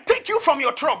then I take you from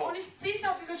your trouble. Und ich ziehe dich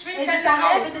aus diesen Et je Schwierigkeiten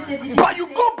t'enlève raus. de tes But you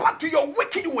difficultés. go back to your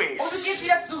wicked Und du gehst ways,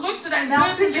 wieder zurück zu deinen Mais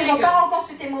bösen ensuite, tu Wegen. repars encore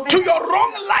sur tes mauvais to your actes,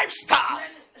 wrong Zu lifestyle.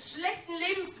 deiner schlechten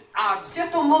Lebensart. sur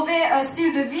ton mauvais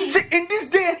style de vie. See, in this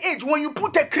day and age, when you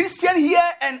put a Christian here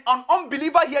and an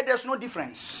unbeliever here, there's no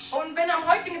difference. Und wenn du am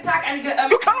heutigen Tag einige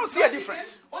You cannot see a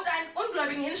difference. und einen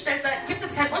Ungläubigen hinstellst, dann gibt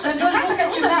es keinen De Unterschied. nos Du kannst jours,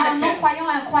 keinen si tu mets un Unterschied erkennen. non-croyant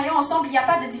et un croyant ensemble, il n'y a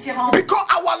pas de différence. Because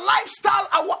our lifestyle,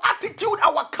 our attitude,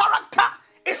 our character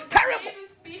is terrible.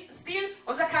 Lebensstil,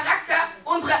 unser Charakter,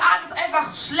 unsere Art ist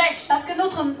einfach schlecht. Parce que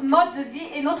notre mode de vie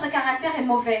et notre caractère est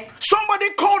mauvais. Somebody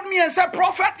called me and said,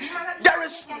 Prophet, there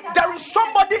is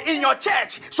somebody in your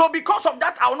church. So because of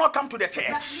that, I will not come to the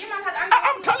church. Jemand hat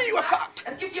I'm telling you a fact.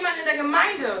 Es gibt jemanden in der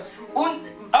Gemeinde und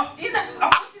auf dieser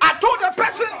I told the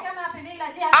person, Quelqu'un m'a appelé, il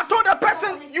a dit I told the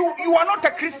person, you are not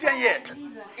a Christian yet.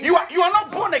 You are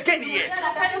not born again yet.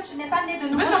 La personne, tu n'es pas né de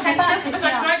Du bist nouveau, noch tu n'es kein pas un Christ, du bist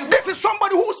noch chrétien. neu geboren. This is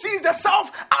somebody who sees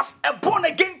themselves as a born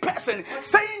again person,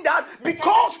 saying that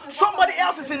because somebody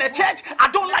else is in the church, I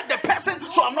don't like the person,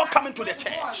 so I'm not coming to the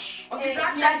church. Und Et sie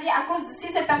sagt il a dann, dit à cause de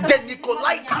si cette personne. The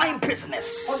Nicolaitan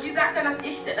business. und sie sagt dann,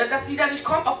 dass sie da nicht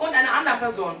kommt aufgrund einer anderen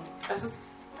Person. Das ist,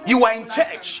 You are in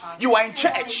church. You are in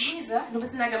church. du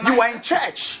bist in der You are Gemeinde. in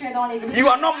church. Tu es dans l'église. You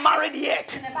are not married yet.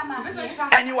 Tu n'es pas Du bist noch marié. nicht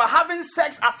verheiratet. And you are having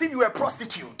sex as if you were a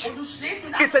prostitute. Und du schläfst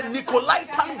mit It's a anderen.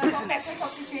 Nicolaitan Comme business.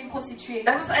 si tu es une prostituée.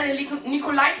 Das ist eine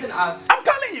Nikolaitenart. I'm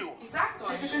telling you. Ich sag's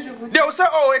C'est ce euch. que je vous dis. They will say,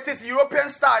 oh, it is European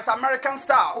style, it's American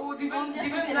style. Oh, sie Ils vont würden dire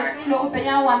que c'est le sagen, style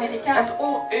européen ou américain. das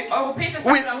europäische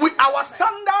Our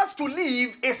standards to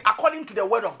live is according to the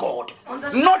word of God.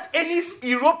 Not any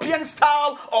European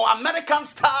style or American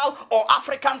style or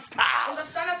African style. Unser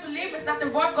Standard zu leben ist nach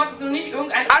dem Wort Gottes und nicht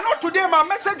irgendein. I know today my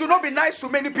message will not be nice to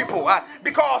many people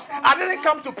because I didn't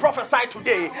come to prophesy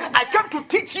today. I came to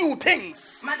teach you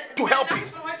things to help you.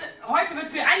 Heute wird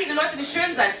für einige Leute nicht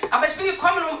schön sein, aber ich bin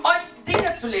gekommen, um euch Dinge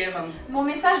Dinge zu lehren. Mon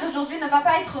message d'aujourd'hui ne va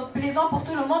pas être plaisant pour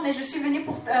tout le monde, mais je suis venue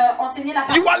pour enseigner la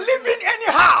parole. You are living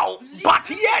anyhow, but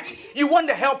yet you want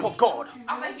the help of God.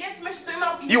 Aber jetzt möchtest du immer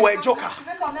noch die You are a joker. Tu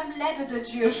veux quand même l'aide de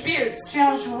Dieu. Du spielst. Tu es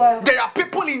un joueur. There are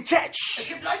people in Es church.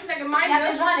 gibt Leute in der Il y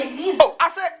a des Gemeinde. gens à l'église. Oh, I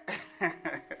said,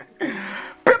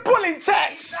 people in Ich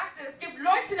church, sagte, es gibt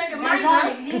Leute in der Des gens à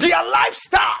Gemeinde, l'église. their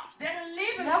lifestyle.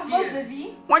 deren Leur mode de Lebensstil.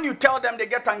 vie. When you tell them, they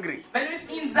get angry. Wenn du es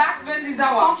ihnen sagst, werden sie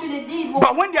Quand sauer. tu les dis, ils vont.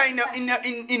 But when they are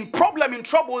in problem, in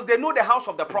troubles, they know the house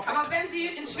of the prophet. Aber wenn sie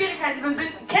in Schwierigkeiten sind,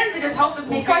 kennen sie das Haus des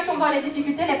Mais quand ils sont dans Propheten. les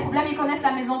difficultés, les problèmes, ils connaissent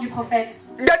la maison du prophète.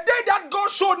 The day that God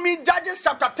showed me Judges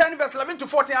chapter 10, verse 11 to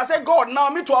 14, I said, God, now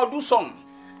me too, I'll do some.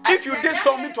 If you did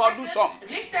some, me too, I'll do some.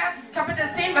 Richter Kapitel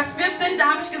 10, Vers 14, da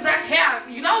habe ich gesagt, Herr,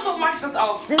 genauso mache ich das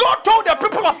auch. God told the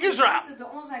people of Israel, De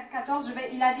 11 à 14,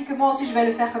 il a dit que moi aussi je vais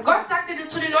le faire comme ça. Gott sagte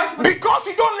zu den Leuten von because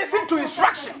you don't listen to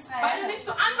instruction weil du nicht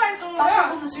zu Anweisungen Parce que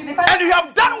vous hörst ne suivez pas and you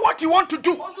have done what you want to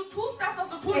do, und du tust das, was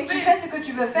du tun et tu fais ce willst. que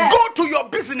tu veux faire. go to your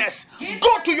business,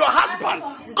 go to your husband,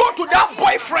 go to that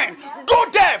boyfriend, go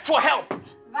there for help,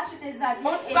 Va chez tes amis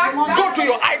Und et frag demande go to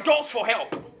your idols for help.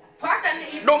 Frag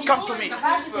deine Don't come to me.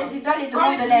 Va chez tes idoles et Komm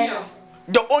demande nicht de zu l'aide. mir.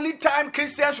 The only time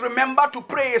Christians remember to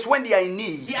pray is when they are in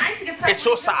need. Die einzige Zeit, It's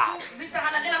so wo sad. du sich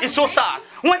daran erinnerst, It's so sad.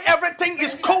 When everything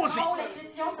is Le cozy. moment où les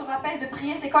chrétiens se rappellent de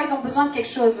prier, c'est quand ils ont besoin de quelque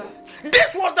chose.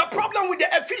 This was the problem with the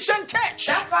Ephesian church.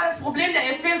 Das war das Problem der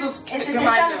Et c'était ça le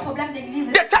Ephesus-Gemeinde. problème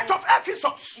d'église. The church of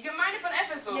Ephesus. Die Gemeinde von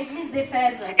Ephesus. L'église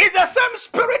d'Éphèse. It's the same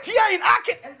spirit here in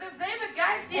Arkin. Es ist derselbe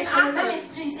Geist hier Et in c'est le même Aachen.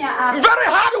 esprit ici à Aachen. Very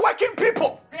hard-working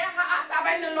people. Sehr hart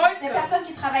arbeitende Des Leute. personnes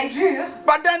qui travaillent dur,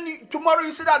 But then tomorrow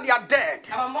you see that they are dead.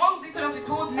 Aber morgen siehst du, dass sie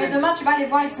tot mais sind. demain tu vas les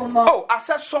voir, ils sont morts. Oh, I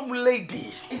said some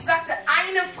lady Ich sagte,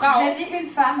 eine Frau J'ai dit une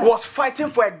femme, was fighting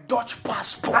for a Dutch hat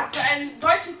passport. für einen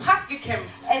deutschen Pass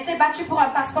gekämpft. elle s'est battue pour un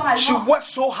passeport She allemand. worked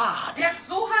so hard. Sie hat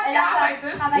so hart Elle a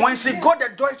gearbeitet. travaillé When she dur. got the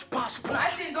Dutch Und passport,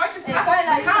 als sie den deutschen Et Pass quand elle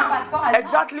a eu son bekam, passeport allemand,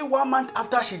 exactly 1 month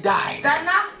after she died.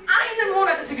 danach einen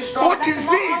Monat ist sie gestorben. What is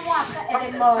exactement un this? mois après, elle Was est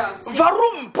ist morte. das?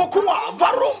 Varum, pokua,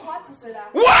 varum. Pourquoi tout cela?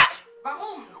 Why?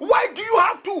 Warum? Why do you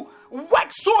have to work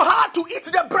so hard to eat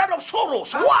the bread of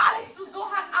sorrows? Warum Why? musst du so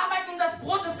hart arbeiten, um das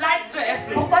Brot des Leids zu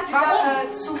essen? Pourquoi tu dois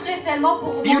Warum? souffrir tellement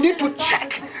pour You manger need to le pain de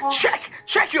check, souffrance?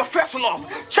 check your first love.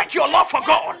 Check your love for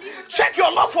God. Check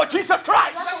your love for Jesus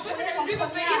Christ. Überprüfe deine Liebe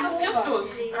für Jesus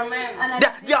Christus. Amen.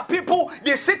 There are people,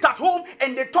 they sit at home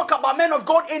and they talk about men of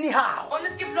God anyhow. Und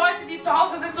es gibt Leute, die zu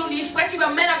Hause sitzen und die sprechen über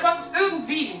Männer Gottes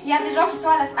irgendwie. Il y a des gens qui sont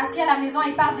assis à la maison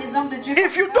et parlent des hommes de Dieu.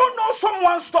 If you don't know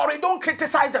someone's story, don't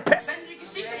criticize the person. Wenn du die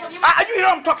Geschichte von jemandem Are you hearing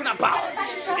what I'm talking about?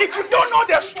 If you don't know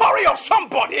the story of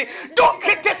somebody, don't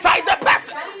criticize the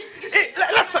person. Wenn du nicht die Geschichte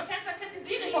Listen, kennst, dann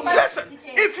kritisiere ihn. listen.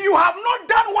 If you have not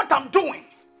done what I'm doing,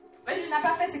 Si tu n'as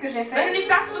pas fait ce que j'ai Wenn du fait, nicht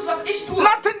das tust, was ich tue,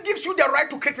 nothing gives you the right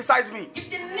to criticize me.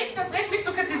 gibt dir nicht das Recht, mich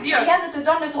zu kritisieren. rien ne te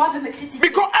donne le droit de me critiquer.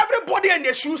 Because everybody in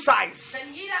the shoe size.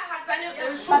 Denn jeder hat seine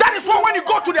Schuhe. That is why when you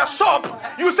go to the shop,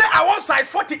 you say, I want size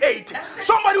 48.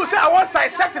 Somebody will say, I want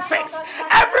size 36.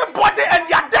 Everybody and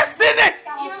their destiny.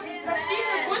 Ihr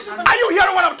verschiedene Größen von Are you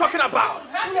hearing what I'm talking about?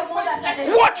 Tout le monde a sa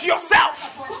destinée. Watch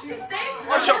yourself. Guck dich selbst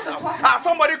Watch an. yourself.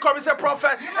 Somebody come and say,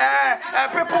 Prophet,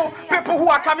 people who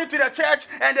are coming to the church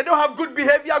and they don't have good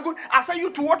behavior. Good. I say, you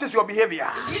too, what is your behavior?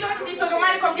 Die Leute, die zur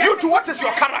Gemeinde kommen, die You too, what is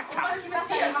your character? Hab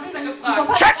ich dann Ils sont gefragt.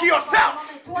 pas Check d'accord yourself.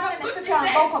 avec toi, mais est-ce que tu as un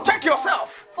bon comportement? Check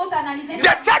yourself. Faut t'analyser.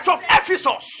 The church of Die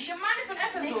Ephesus, Gemeinde von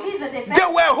L'église Ephesus, d'Éphèse, they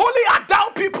were holy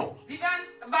adult people sie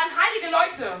waren heilige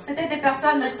Leute. c'était des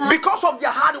personnes saintes. because of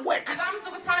their hard work. Die haben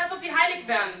so getan, als ob die heilig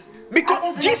wären.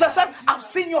 Because Jesus said, I've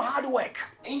seen your hard work.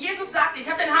 Und Jesus sagt, ich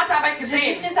habe deine harte Arbeit gesehen.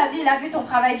 Jésus-Christ a dit, il a vu ton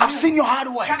travail dur. I've seen your hard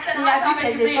work. Ich habe deine Il a harte vu Arbeit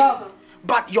tes gesehen. efforts.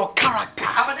 But your character,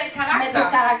 Aber dein Mais ton Charakter,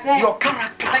 caractère, your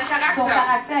character, dein ton Charakter,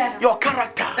 caractère, your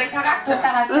character. dein ton Charakter.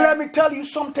 caractère. Let me tell you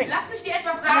something. Lass mich dir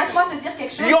etwas Laisse-moi sagen. te dire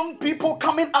quelque chose. Young people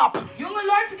coming up Junge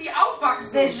Leute, die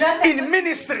aufwachsen Des jeunes in personnes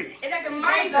ministry, in der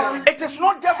Gemeinde. it is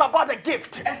not just about the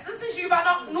gift. Es ist nicht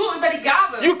nur über die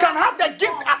Gabe. You can have the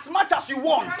gift as much as you Du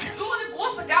want. kannst so eine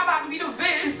große Gabe haben, wie du Tu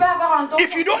willst. peux avoir un don.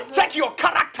 If you don't check your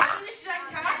character, Wenn nicht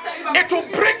deinen Charakter it will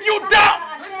überprüfen, bring you down.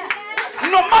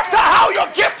 No matter how your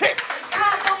gift is,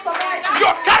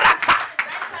 your character.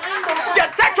 The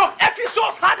church of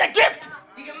Ephesus had a gift.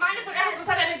 die Gemeinde von Ephesus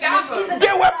hat eine Gabe.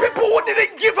 There were people who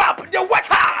didn't give up. They worked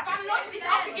Es hard. waren Leute, die nicht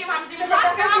aufgegeben haben. Sie C'est haben des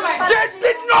hart personnes qui n'ont pas gearbeitet.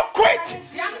 They did not quit.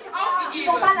 Sie haben nicht Ils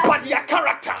sont aufgegeben. pas là. But their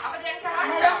character, Aber der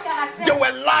Mais leur Charakter, they caractère.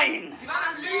 were lying. sie waren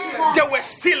am Lügen. They were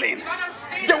stealing. Sie waren am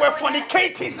Stehlen. They were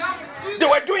fornicating. Sie waren am Betrügen. They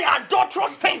were doing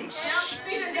adulterous things. Sie haben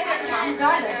viele Dinge gemacht.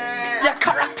 Idole. Their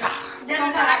character.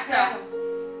 Ton caractère.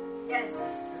 Yes.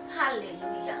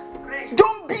 Hallelujah.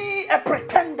 Don't be a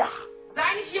pretender. Sei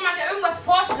nicht jemand, der irgendwas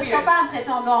vorstellt. Ne sois pas un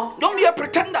prétendant. Don't be a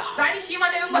pretender. Sei nicht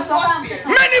jemand, der Ne irgendwas sois pas un vorspielt.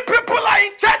 prétendant. Many people are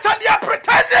in church and they are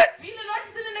pretending. Viele Leute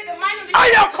sind in der Gemeinde und die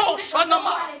Ayako Ils sont Sanama.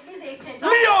 à l'église et ils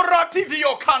prétendent. Leo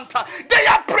Rativio Kanta. They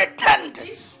are pretending.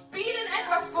 Die spielen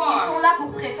etwas Ils vor. sont là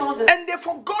pour prétendre. And they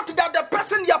forgot that the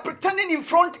person they are pretending in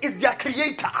front is their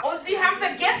creator. Und sie haben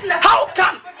vergessen, dass How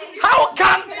can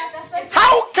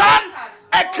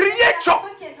a La creator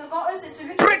personne qui est devant eux, c'est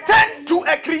celui qui les a pretend créés. to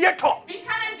a creator? wie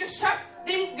kann ein Geschöpf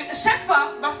dem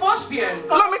Schöpfer was vorspielen?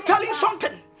 Let me tell you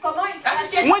something. Comment une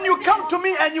créature When you come to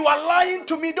me and you are lying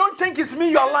to me, don't think it's me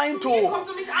you are lying Hier to. kommst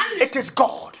du mich an, It is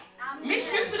God.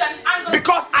 mich lügst du da nicht an, sondern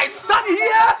Because I stand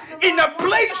here in a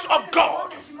place of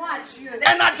God. tu mens à Dieu.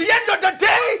 And at the end of the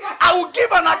day, I will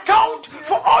give an account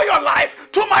for all your life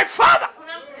to my Father. und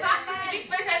dann sagt das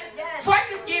Gericht, welche ein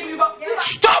Zeugnis geben über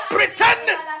Stop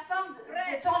pretending. À la fin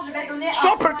du temps, je vais donner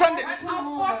Stop un pretending. témoignage à tout le auf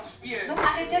monde. vorzuspielen. Donc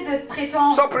arrêtez de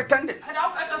prétendre. Stop pretending. Hört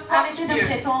auf, etwas Arrêtez de vorzuspielen.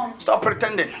 prétendre. Stop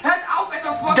pretending. Hört auf,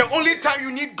 etwas The vorzuspielen. only time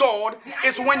you need God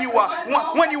is when you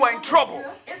are in trouble.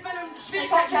 Ist, wenn du in C'est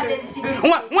quand tu as des Schwierigkeiten bist.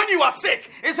 difficultés. When you are sick,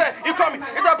 he said, you come,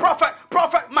 he said,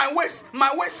 prophet, my waist,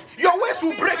 your waist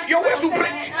will break, your waist will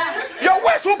break, your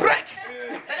waist will break,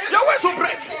 your waist will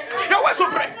break, your waist will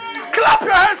break. Clap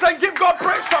your hands and give God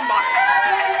praise, somebody.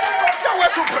 Your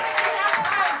waist will break,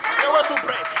 your waist will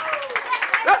break.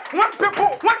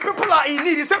 When people are in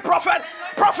need, he said, prophet,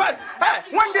 hey,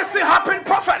 when this thing happens,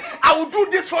 prophet, I will do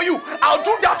this for you, I'll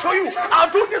do that for you,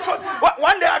 I'll do this for you.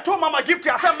 One day I told Mama Gifty,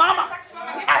 I said, Mama,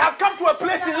 I have come to a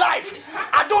place in life.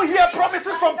 I don't hear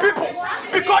promises from people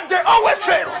because they always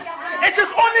fail. It is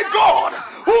only God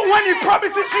who, when He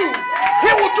promises you,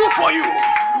 He will do for you.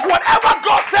 Whatever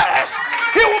God says,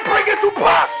 He will bring it to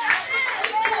pass.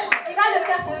 Il va le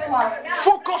faire pour toi.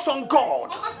 Focus on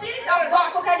God. Fokussier dich auf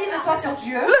Gott. Focalise-toi sur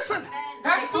Dieu. Listen,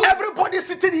 Hör zu. everybody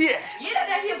sitting here. Jeder,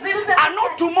 der hier sitzt, I know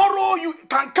tomorrow you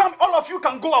can come, all of you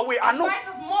can go away. I ich know. weiß,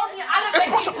 dass morgen ihr alle It's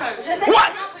weggehen possible. könnt. Je sais Why?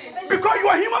 que- Because you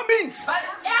are human beings. Weil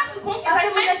der erste Punkt, ihr Parce que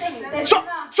seid vous Menschen. êtes des So,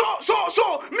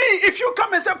 humains. me, if you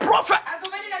come and say, prophet,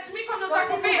 Also wenn ihr da zu mir kommt und Donc, sagt,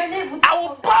 si vous Prophet, venez, vous I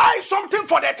will buy something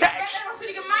for the ich werde church. etwas für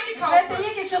die Gemeinde je vais kaufen.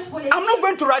 payer quelque chose pour les I'm not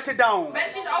going to write it down. Werde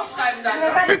ich nicht aufschreiben Je vais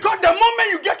dann. pas les Because the moment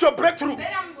you get your breakthrough,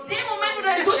 Denn am dem Moment, wo du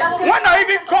einen Durchbruch when I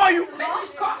even call you, wenn ich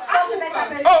dich quand je vais anrufe,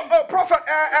 t'appeler. oh, prophet,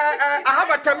 I have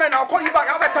a termin, I'll call you back.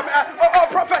 I have a termin.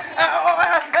 Prophet,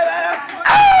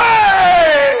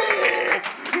 hey!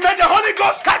 May the Holy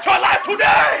Ghost touch your life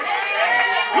today.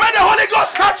 May the Holy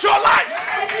Ghost touch your life.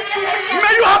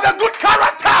 May you have a good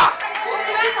character.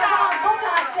 Tu puisses avoir un bon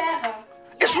caractère.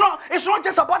 It's not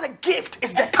just about the gift,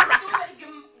 it's the es geht character. nicht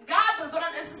um die Gabe, sondern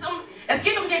es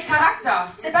geht um den Charakter.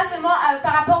 C'est pas seulement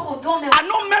par rapport au don, mais I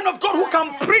know men of God who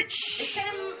can Ich preach.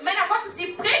 kenne Männer Gottes, die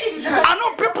predigen Je können. I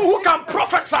know people who can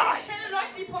prophesy. Ich kenne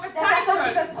Leute, die des prophezeien personnes qui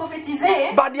können. peuvent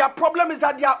prophétiser. But their problem is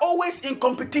that they are always in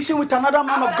competition with another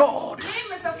man Aber of das God.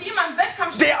 Problem ist, dass sie immer im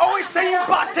Wettkampf They stehen. are always saying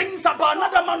bad things about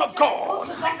another man of God.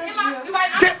 Autres hommes de Immer Dieu. über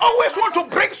einen They anderen. always want to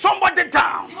bring somebody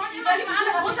down. Sie wollen Ils immer veulent jemand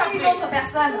toujours anderes rabaisser une autre runterbringen.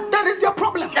 personne. That is their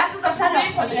problem. Das ist das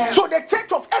Problem von ihnen. So the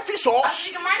church of Also Ephesus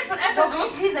die Gemeinde von Donc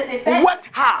Ephesus l'église d'Éphèse, worked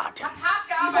hard. hat hart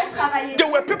ils ont gearbeitet. travaillé. They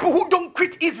were people who don't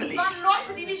quit easily, Es waren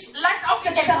Leute, die nicht leicht C'est des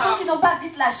aufgegeben personnes qui haben. n'ont pas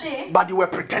vite lâché, but they were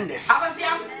pretenders. Aber sie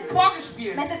haben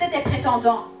vorgespielt. mais c'était des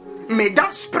prétendants. May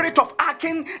that spirit of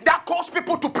acting that cause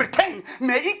people to pretend,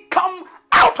 may it come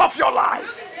out of your life.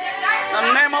 In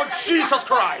the name of Jesus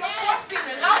Christ. Il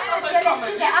y a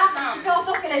l'esprit de Arc qui fait en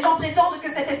sorte que les gens prétendent que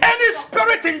cet esprit. Any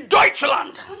spirit in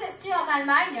Deutschland Tout esprit en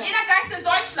Allemagne Jeder Geist in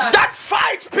Deutschland, that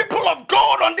fights people of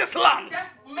God on this land, der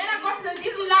Männer Gottes in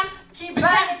diesem Land qui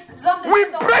bat les hommes de we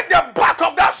Dieu dans break the back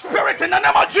of that spirit in the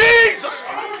name of Jesus.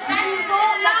 nous brisons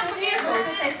la tournure de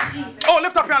cet esprit. Oh,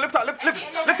 lift up your hand, lift up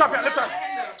your hand, lift up.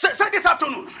 Say this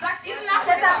afternoon. sagt diesen Cet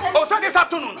Nachmittag, après-midi, Oh, say this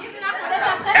afternoon. cet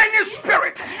après-midi, Any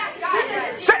spirit, tout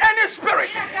esprit, say any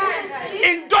spirit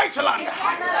in Deutschland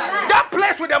that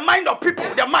plays with the mind of people,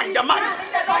 the mind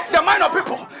of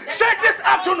people. Say this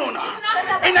afternoon,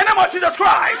 in the name of Jesus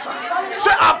Christ,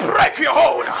 say I'll break your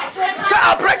hold. Say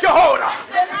I'll break your hold.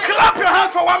 Clap your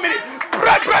hands for 1 minute.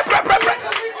 Break.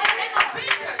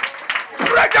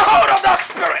 Break the hold of that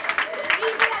spirit.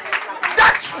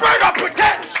 That spirit of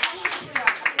pretense.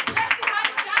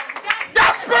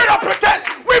 That spirit of pretense.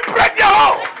 We break your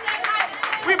hold.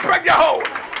 We break your hold.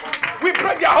 We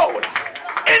break your hold.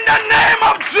 In the name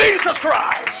of Jesus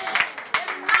Christ.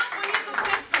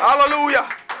 Hallelujah.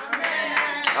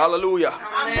 Hallelujah.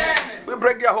 We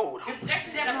break their hold. wir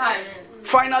brechen deren Hals.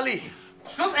 Finally,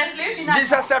 Schlussendlich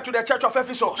Jesus said to the church of sagt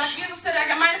Ephesus, Jesus zu der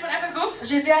Gemeinde von Ephesus,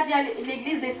 Jésus a dit à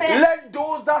l'église d'Éphèse, let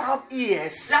those that have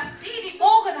ears lasst die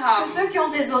Ohren que haben, ceux qui ont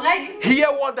des oreilles hear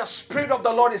what the Spirit of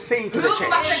the Lord is saying to the hören,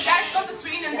 was der church. Geist Gottes zu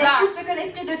ihnen écoutent sagt. ce que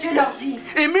l'Esprit de Dieu leur dit.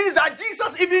 It means that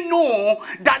Jesus even know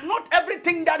that not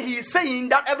everything that he is saying,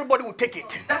 that everybody will take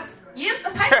it. Das heißt,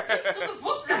 dass Jesus Christus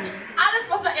wusste, dass alles,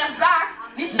 was er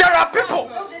sagt, nicht There are jeder people.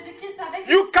 hören Donc wird. Jésus-Christ savait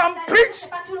que You si can c'est preach. c'est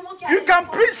pas tout le monde qui You allait can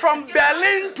comprendre. preach from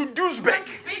Berlin to Duisburg.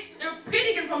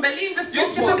 Predigen von Berlin bis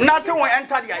Donc, tu peux Duisburg. Nothing will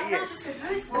enter their ears jusque Es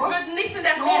Duisburg, wird nichts in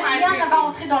der mais Ohren rien ne va eintreten.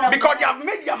 entrer dans leur because they oreille. have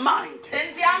made their mind.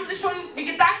 Denn sie haben sich schon die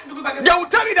Gedanken darüber They gemacht. will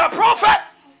tell you the prophet.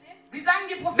 Sie sagen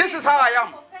dir, This is Prophet, how I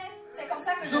am. C'est comme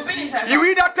ça que so je bin suis. ich einfach. You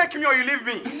either take me or you leave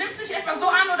Du me. nimmst mich etwa so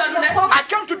an oder du lässt I mich.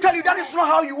 came to tell you that is not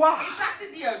how you are. Ich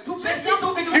sagte dir, du bist nicht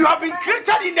so, wie du You bist. have been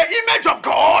created in the image of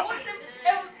God, Und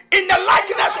in the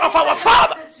likeness of our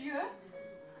Father. De Dieu,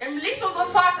 im Licht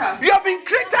unseres Vaters. You have been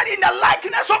created in the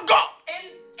likeness of God. Im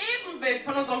Ebenbild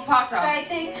von unserem tu Vater. as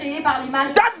été créé par l'image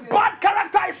de That Dieu. bad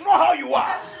character is not how you are.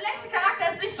 Der schlechte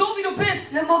Charakter ist nicht so, wie du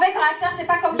bist. Le mauvais caractère, c'est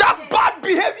pas comme tu That es. bad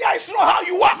behavior is not how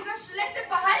you are. Dieser schlechte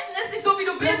Verhalten ist nicht so, wie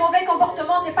du Le bist. mauvais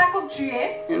comportement, c'est pas comme tu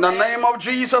es. In the name of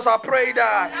Jesus, I pray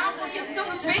that Im Namen von Jesus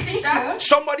Christus bete ich das.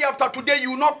 somebody after today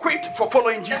you will not quit for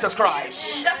following Jesus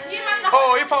Christ. Dass jemand nach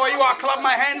Oh, if I were you, I'll clap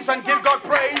my hands and give God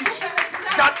praise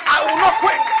that I will not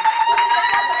quit.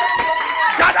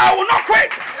 That I will not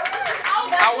quit.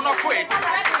 I will not quit.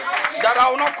 That I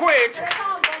will not quit.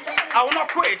 I will not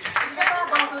quit.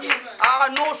 I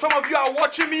know some of you are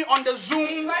watching me on the Ich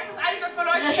Zoom. weiß, dass einige von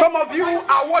euch Some of you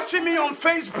are watching me on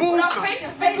Facebook. auf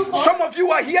Facebook Some of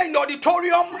you are here in the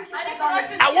auditorium. einige von euch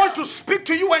sind I want to speak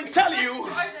to you and tell you,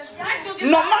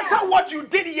 no matter what you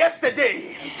did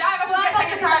yesterday, egal was du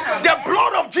gestern getan hast, the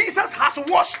blood of Jesus has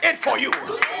washed it for you.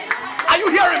 Are you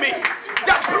hearing me?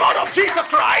 The blood of Jesus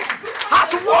Christ has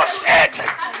washed it.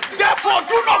 Therefore,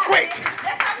 do not quit.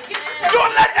 deshalb gibt es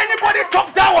Don't let anybody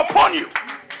talk down upon you.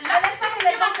 Laisse pas que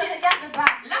les gens te regardent bas.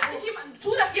 Lass nicht jemand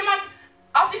zu, dass jemand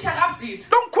auf dich herabsieht.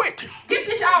 Don't quit. Gib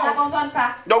nicht auf. N'abandonne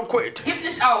pas. Don't quit. Gib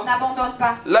nicht auf. N'abandonne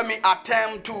pas. Let me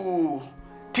attempt to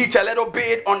teach a little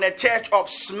bit on the church of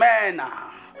Smyrna.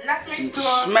 Lass mich zur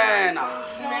Smyrna.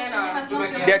 Smyrna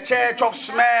übergehen. The church of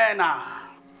Smyrna.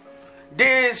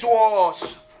 This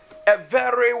was a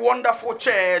very wonderful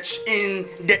church in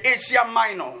the Asia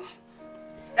Minor.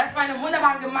 Das war eine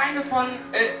wunderbare Gemeinde von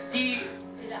die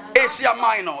Asia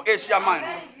Minor. Asia Minor.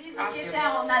 L'église qui était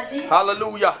en Asie.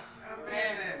 Hallelujah.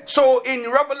 So in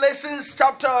Revelations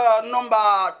chapter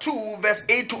number 2, verse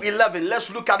 8 to 11, let's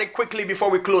look at it quickly before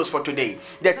we close for today.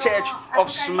 The church of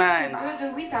Smyrna. 2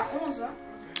 de 8 à 11.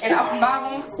 in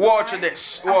Offenbarung Watch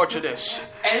this. Watch this.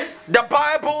 11 The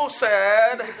Bible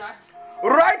said, gesagt,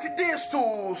 write this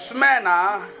to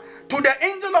Smyrna, to the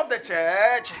angel of the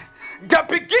church, the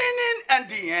beginning and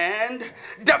the end,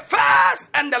 the first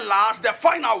and the last, the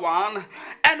final one,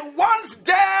 and once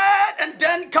dead and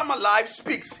then come alive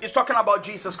speaks. It's talking about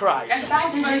Jesus Christ.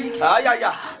 Parle de Jésus-Christ. Ah, yeah,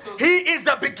 yeah. He is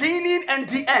the beginning and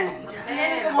the end.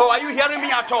 Oh, are you hearing me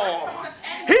at all?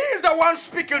 He is the one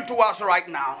speaking to us right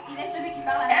now. Il est celui qui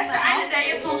parle à ist nous der eine, maintenant. der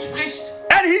jetzt zu uns spricht.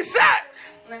 And he said,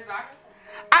 Und sagt,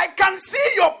 I can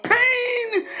see your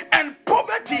pain and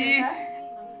poverty.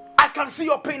 I can see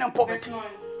your pain and Vers poverty. 9.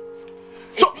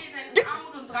 Ich So, sehe deine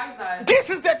Armut und Drangsal. This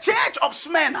is the church of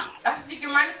Smyrna. Das ist die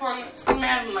Gemeinde von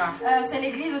Smyrna. C'est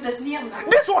l'église de Smyrne.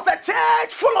 This was a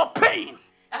church full of pain.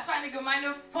 Das war eine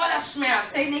Gemeinde voller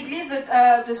Schmerz. C'est une église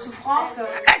de souffrance.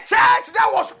 A church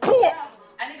that was poor.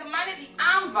 Eine Gemeinde, die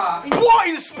arm war. Poor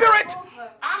in spirit, Pauvre,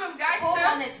 Arm im pauvre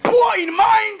en Geiste, esprit. poor in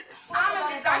mind, arm dans im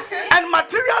les Gedanken pensées and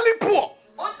materially poor.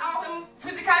 und auch im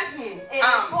physikalischen et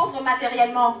arm. pauvre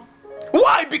matériellement.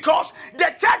 Why? Because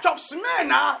the church of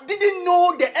Smyrna didn't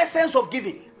know the essence of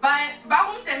giving.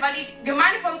 Warum denn? Weil die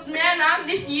Gemeinde von Smyrna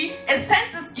nicht die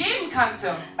Essenz des Geben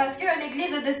kannte. Parce que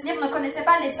l'église de Smyrne ne connaissait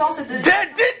pas l'essence de Dieu. They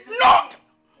did not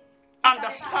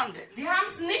understand it. Sie haben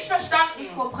es nicht Ils verstanden.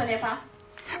 ne comprenaient pas.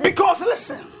 Because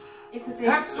listen, Écoutez,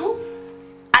 Hörst du?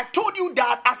 I told you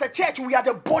that as a church we are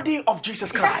the body of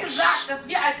Jesus Ich habe Christ. gesagt, dass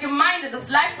wir als Gemeinde das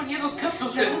Leib von Jesus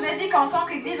Christus je vous sind. ai dit qu'en tant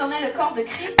qu'église, on est le corps de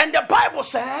Christ. And the Bible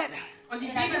said Und die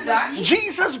Bibel sagt,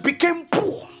 Jesus became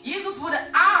poor Jesus wurde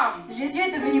arm, Jésus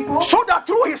est devenu pauvre. so that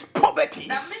through his poverty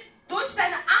damit durch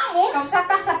seine Armut Comme ça,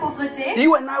 par sa pauvreté,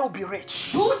 you and I will be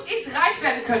rich. du und ich reich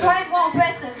werden können. toi et moi, on peut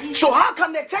être riches. So how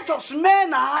can the church of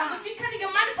Smyrna Und wie kann die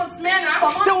Gemeinde von Smyrna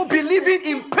still be living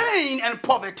in pain and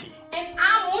poverty? in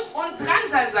Armut und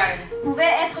Drangsal sein?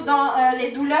 Pouvait être dans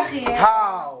les douleurs réelles.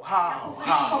 How?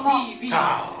 Comment? Wie?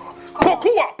 How?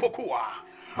 Pokua.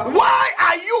 Why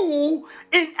are you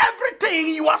in everything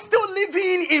you are still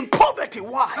living in poverty?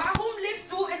 Why? Warum lebst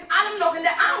du in allem noch in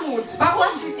der Armut?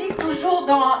 Pourquoi tu vis toujours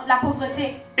dans la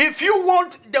pauvreté? If you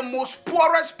want the most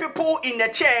poorest people in the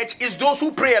church, is those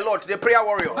who pray a lot, the prayer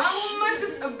warriors. Warum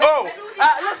möchtest du,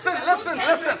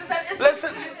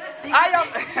 Listen. I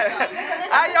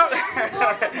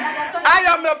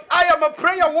am a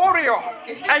prayer warrior,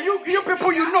 and you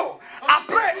people, you know, I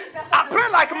pray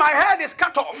like my head is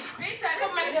cut off.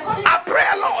 I pray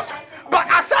a lot, but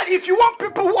I said if you want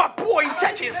people who are poor in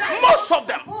churches, most of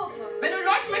them,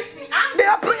 they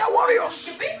are prayer warriors.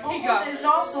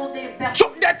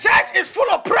 So the church is full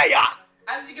of prayer,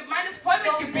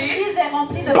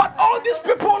 but all these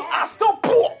people are still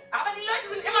poor.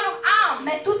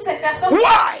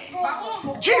 Why?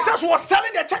 Jesus was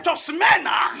telling the church of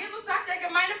Smyrna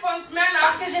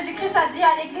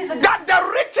that the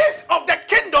riches of the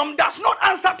kingdom does not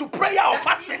answer to prayer or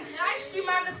fasting.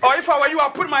 Or if I were you, I'll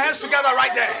put my hands together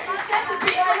right there.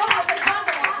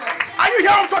 Are you hearing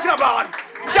what I'm talking about?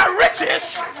 The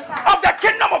riches of the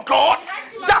kingdom of God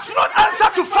does not answer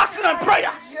to fasting and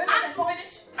prayer.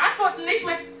 Antworten nicht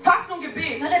mit Fasten und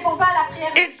Gebet. Ne répond pas à la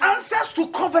prière. It answers to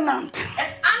covenant.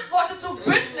 Es antwortet zu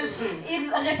Bündnissen.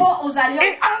 Il répond aux alliances.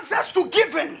 It answers to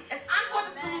giving. Es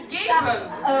antwortet zum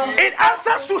Geben. It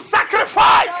answers to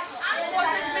sacrifice. Es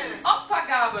antwortet mit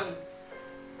Opfergaben.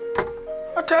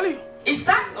 I tell you. Ich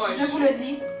sag's euch. Je vous le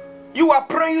dis. You are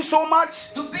praying so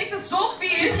much. Du betest so Tu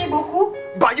viel. pries beaucoup.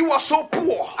 But you are so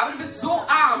poor. Aber du bist so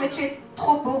arm. Mais tu es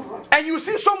trop pauvre. And you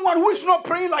see someone who is not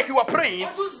praying like you are praying.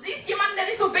 Und du siehst jemanden, der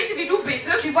nicht so betet, wie du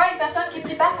betest. Tu vois une personne qui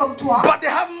prie pas comme toi. But they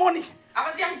have money.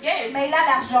 Aber sie haben Geld. Mais il a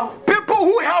l'argent. People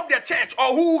who help the church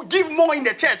or who give more in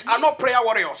the church are not prayer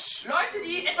warriors. Leute,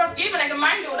 die etwas geben in der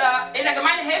Gemeinde oder in der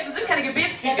Gemeinde helfen, sind keine Les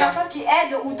Gebetskrieger. personnes qui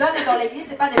aident ou donnent dans l'église,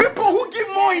 c'est pas des People who give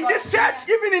more in this church,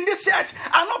 even in this church,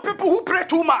 are not people who pray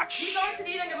too Die much. Leute,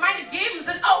 die in der Gemeinde geben,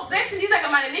 sind auch selbst in dieser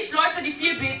Gemeinde nicht Leute, die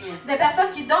viel beten. Des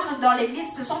personnes qui donnent dans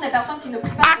l'église, ce sont des personnes qui ne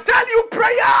prient I pas. tell you,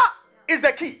 prayer is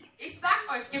the key. Ich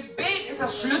sag euch, Gebet ist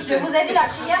das Je Schlüssel. vous ai dit, la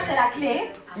prière, c'est la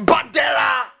clé. But there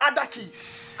are other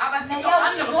keys. Aber es Mais gibt il y a auch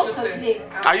aussi andere d'autres Schlüssel. clés.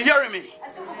 Are you hearing me?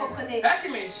 Est-ce que vous comprenez? Hört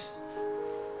ihr mich?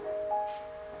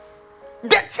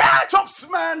 The church of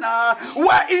Smyrna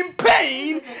were in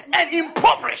pain and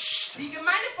impoverished. Die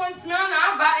Gemeinde von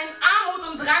Smyrna war in Armut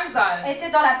und Drangsal. Était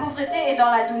dans la pauvreté et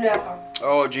dans la douleur.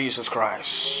 Oh, Jesus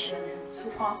Christ.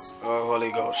 Souffrance. Oh,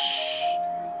 Holy Ghost.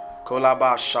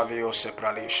 Kolaba Shavio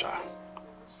Sepralisha.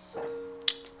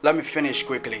 Let me finish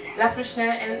quickly. Lass mich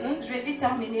schnell enden. Je vais vite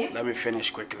terminer. Let me finish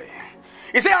quickly.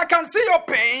 He said, I can see your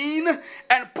pain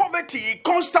and poverty,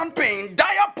 constant pain,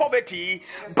 dire poverty,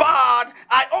 but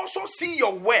I also see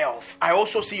your wealth. I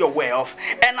also see your wealth.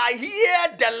 And I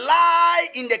hear the lie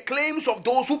in the claims of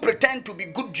those who pretend to be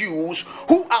good Jews,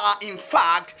 who are in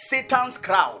fact Satan's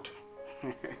crowd.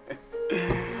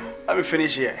 Let me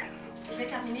finish here. Je vais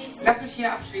terminer ici. Lass mich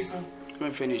hier abschließen. Let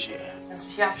me finish here. Lass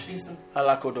mich hier abschließen.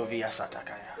 Alakodovia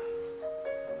Satakaya.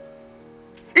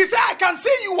 He said, I can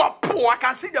see you are poor. I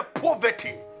can see the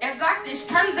poverty. Sagte, ich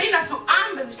kann sehen, dass du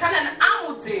arm bist. Ich kann deine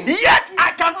Armut sehen. Yet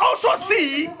I can also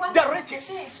see the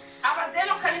riches. Aber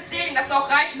dennoch kann ich sehen, dass du auch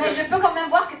reich Mais je bist. peux quand même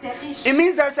voir que tu es riche. It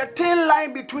means there's a thin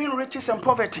line between riches and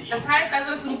poverty. Das heißt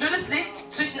also, es ist ein dünnes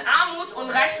Licht zwischen Armut und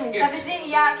Reichtum Ça veut gibt. dire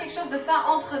qu'il y a quelque chose de fin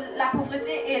entre la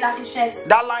pauvreté et la richesse.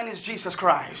 That line is Jesus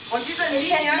Christ. Und diese Et cette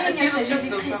Linie ist ligne, c'est Jesus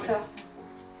Jésus-Christ. Christus.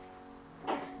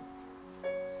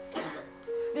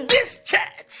 This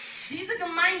church Diese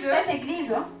Gemeinde Cette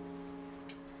église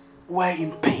were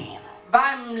in pain.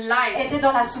 war im Leid. était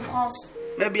dans la souffrance.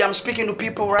 Maybe I'm speaking to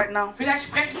people right now. Vielleicht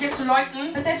spreche ich hier zu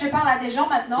Leuten. Peut-être je parle à des gens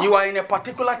maintenant. You are in a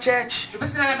particular church, Du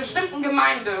bist in einer bestimmten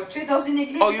Gemeinde. Tu es dans une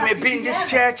église or you may be in this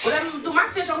particulière. church, Oder du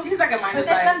magst vielleicht auch in dieser Gemeinde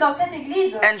Peut-être même sein. dans cette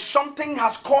église. and something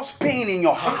has caused pain in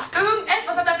your heart.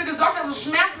 Irgendetwas hat dafür gesorgt, dass du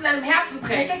Schmerzen in deinem Herzen Mais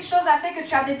quelque trägst. chose a fait que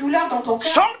tu as des douleurs dans ton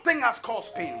cœur. Something has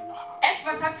caused pain in your heart.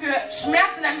 Etwas hat für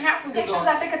Schmerzen in deinem Herzen Quelque chose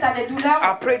gesorgt. a fait que tu as des douleurs.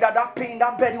 I pray that that pain,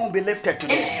 that burden will be lifted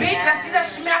Ich today. bete, dass dieser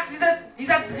Schmerz,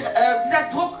 dieser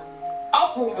Druck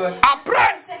aufgehoben wird. I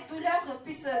pray Que cette douleur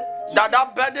puisse that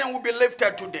that burden will be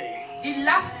lifted today. Die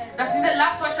Last, dass diese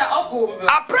Last heute aufgehoben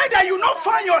wird. I pray that you not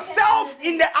find yourself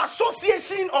in the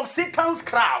association of Satan's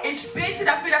crowd. Ich bete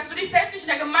dafür, dass du dich selbst nicht in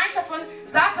der Gemeinschaft von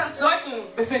Satans Leuten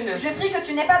befindest. Je prie que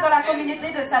tu n'es pas dans la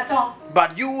communauté de Satan.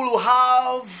 But you will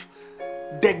have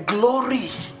the glory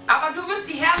Aber du wirst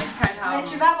die Herrlichkeit Mais haben.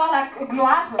 tu vas avoir la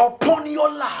gloire upon your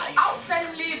life Auf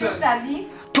deinem sur Leben. ta vie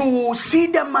to see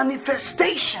the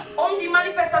manifestation Um die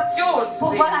Manifestation zu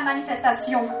pour voir sehen. la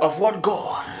manifestation of what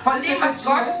God Von dem, was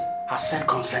Gott has said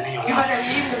concerning your über life. dein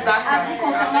Leben gesagt A dit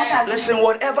concernant ta hat. vie. Listen,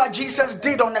 whatever Jesus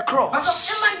did on the Was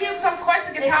cross, auch immer Jesus am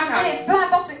Kreuze getan hat, Écoutez, peu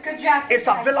importe ce que Dieu a fait, it's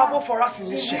available for us in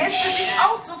this ist church. für dich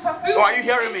auch zur Verfügung. Oh, are you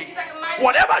hearing me? in dieser Gemeinde.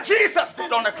 Whatever Jesus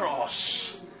did on the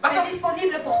cross, c'est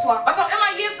disponible pour toi. Was auch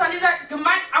immer Jesus an dieser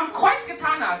Gemeinde am Kreuz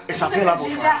getan hat, it's Ce que available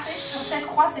Jésus for a fait us. sur cette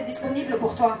croix, c'est disponible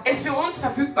pour toi. ist für uns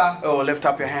verfügbar. Oh, lift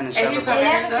up your hands, Erhebt everybody. eure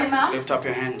Élève tes Hände. mains. Lift up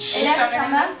your hands. Élève ta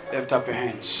main. Lift up your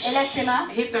hands. Élève tes mains.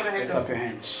 Erhebt eure Lift Hände. up your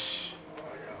hands.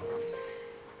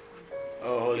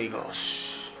 Oh, Holy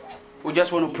Ghost. We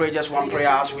just want to pray just one prayer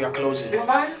as we are closing. Wir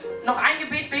wollen noch ein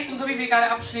Gebet beten, so wie wir gerade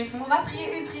abschließen. On va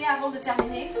prier une prière avant de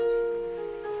terminer.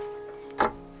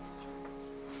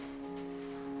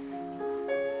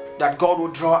 That God will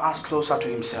draw us closer to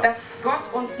Himself. Dass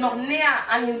Gott uns noch näher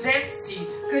an ihn selbst zieht.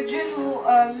 Que Dieu nous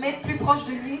met plus proche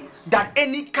de lui. That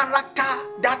any character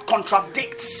that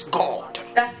contradicts God,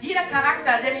 Dass jeder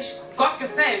Charakter, der nicht Gott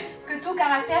gefällt, Que tout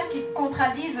caractère qui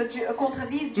contredise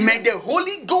Dieu, may the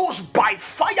Holy Ghost by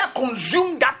fire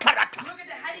consume that character. möge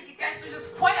der Heilige Geist durch das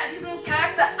Feuer diesen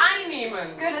Charakter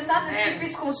einnehmen. que le Saint-Esprit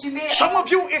puisse consumer. Some of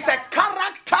you is a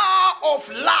character of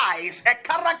lies, a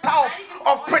character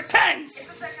of Es pretense.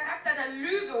 ist der Charakter der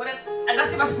Lüge oder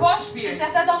dass ihr was Chez vorspielt.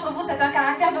 certains d'entre vous, c'est un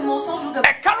caractère de mensonge ou de...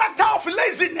 A character of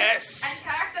laziness. Ein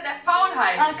Charakter der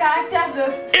Faulheit. Un caractère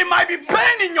de... It might be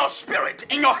pain in your spirit,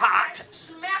 in your heart.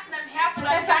 Schmerzen im Herzen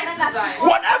oder Peut-être même la Zweifel sein. souffrance.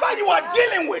 Whatever you are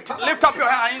dealing with, lift up your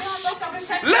hands,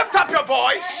 lift up your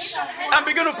voice, and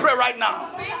begin to pray right now.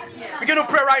 Begin to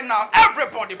pray right now.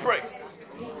 Everybody pray.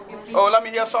 Oh, let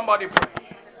me hear somebody pray.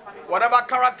 Whatever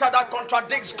character that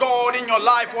contradicts God in your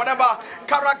life, whatever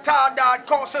character that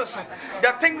causes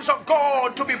the things of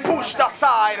God to be pushed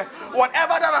aside,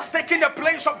 whatever that has taken the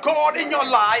place of God in your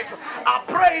life, I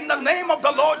pray in the name of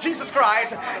the Lord Jesus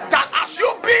Christ that as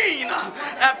you being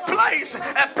a place,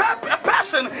 a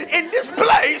person in this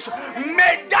place,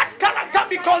 may that character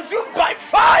be consumed by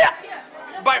fire.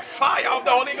 By fire of the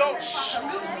Holy Ghost.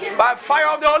 By fire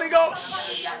of the Holy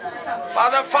Ghost. By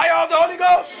the fire of the Holy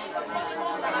Ghost.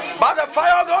 By the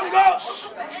fire of the Holy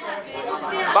Ghost.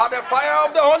 By the fire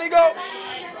of the Holy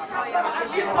Ghost.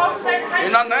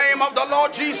 In the name of the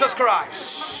Lord Jesus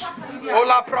Christ.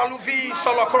 Ola praluvi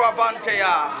solo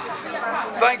koravanteya.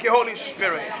 Thank you, Holy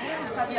Spirit.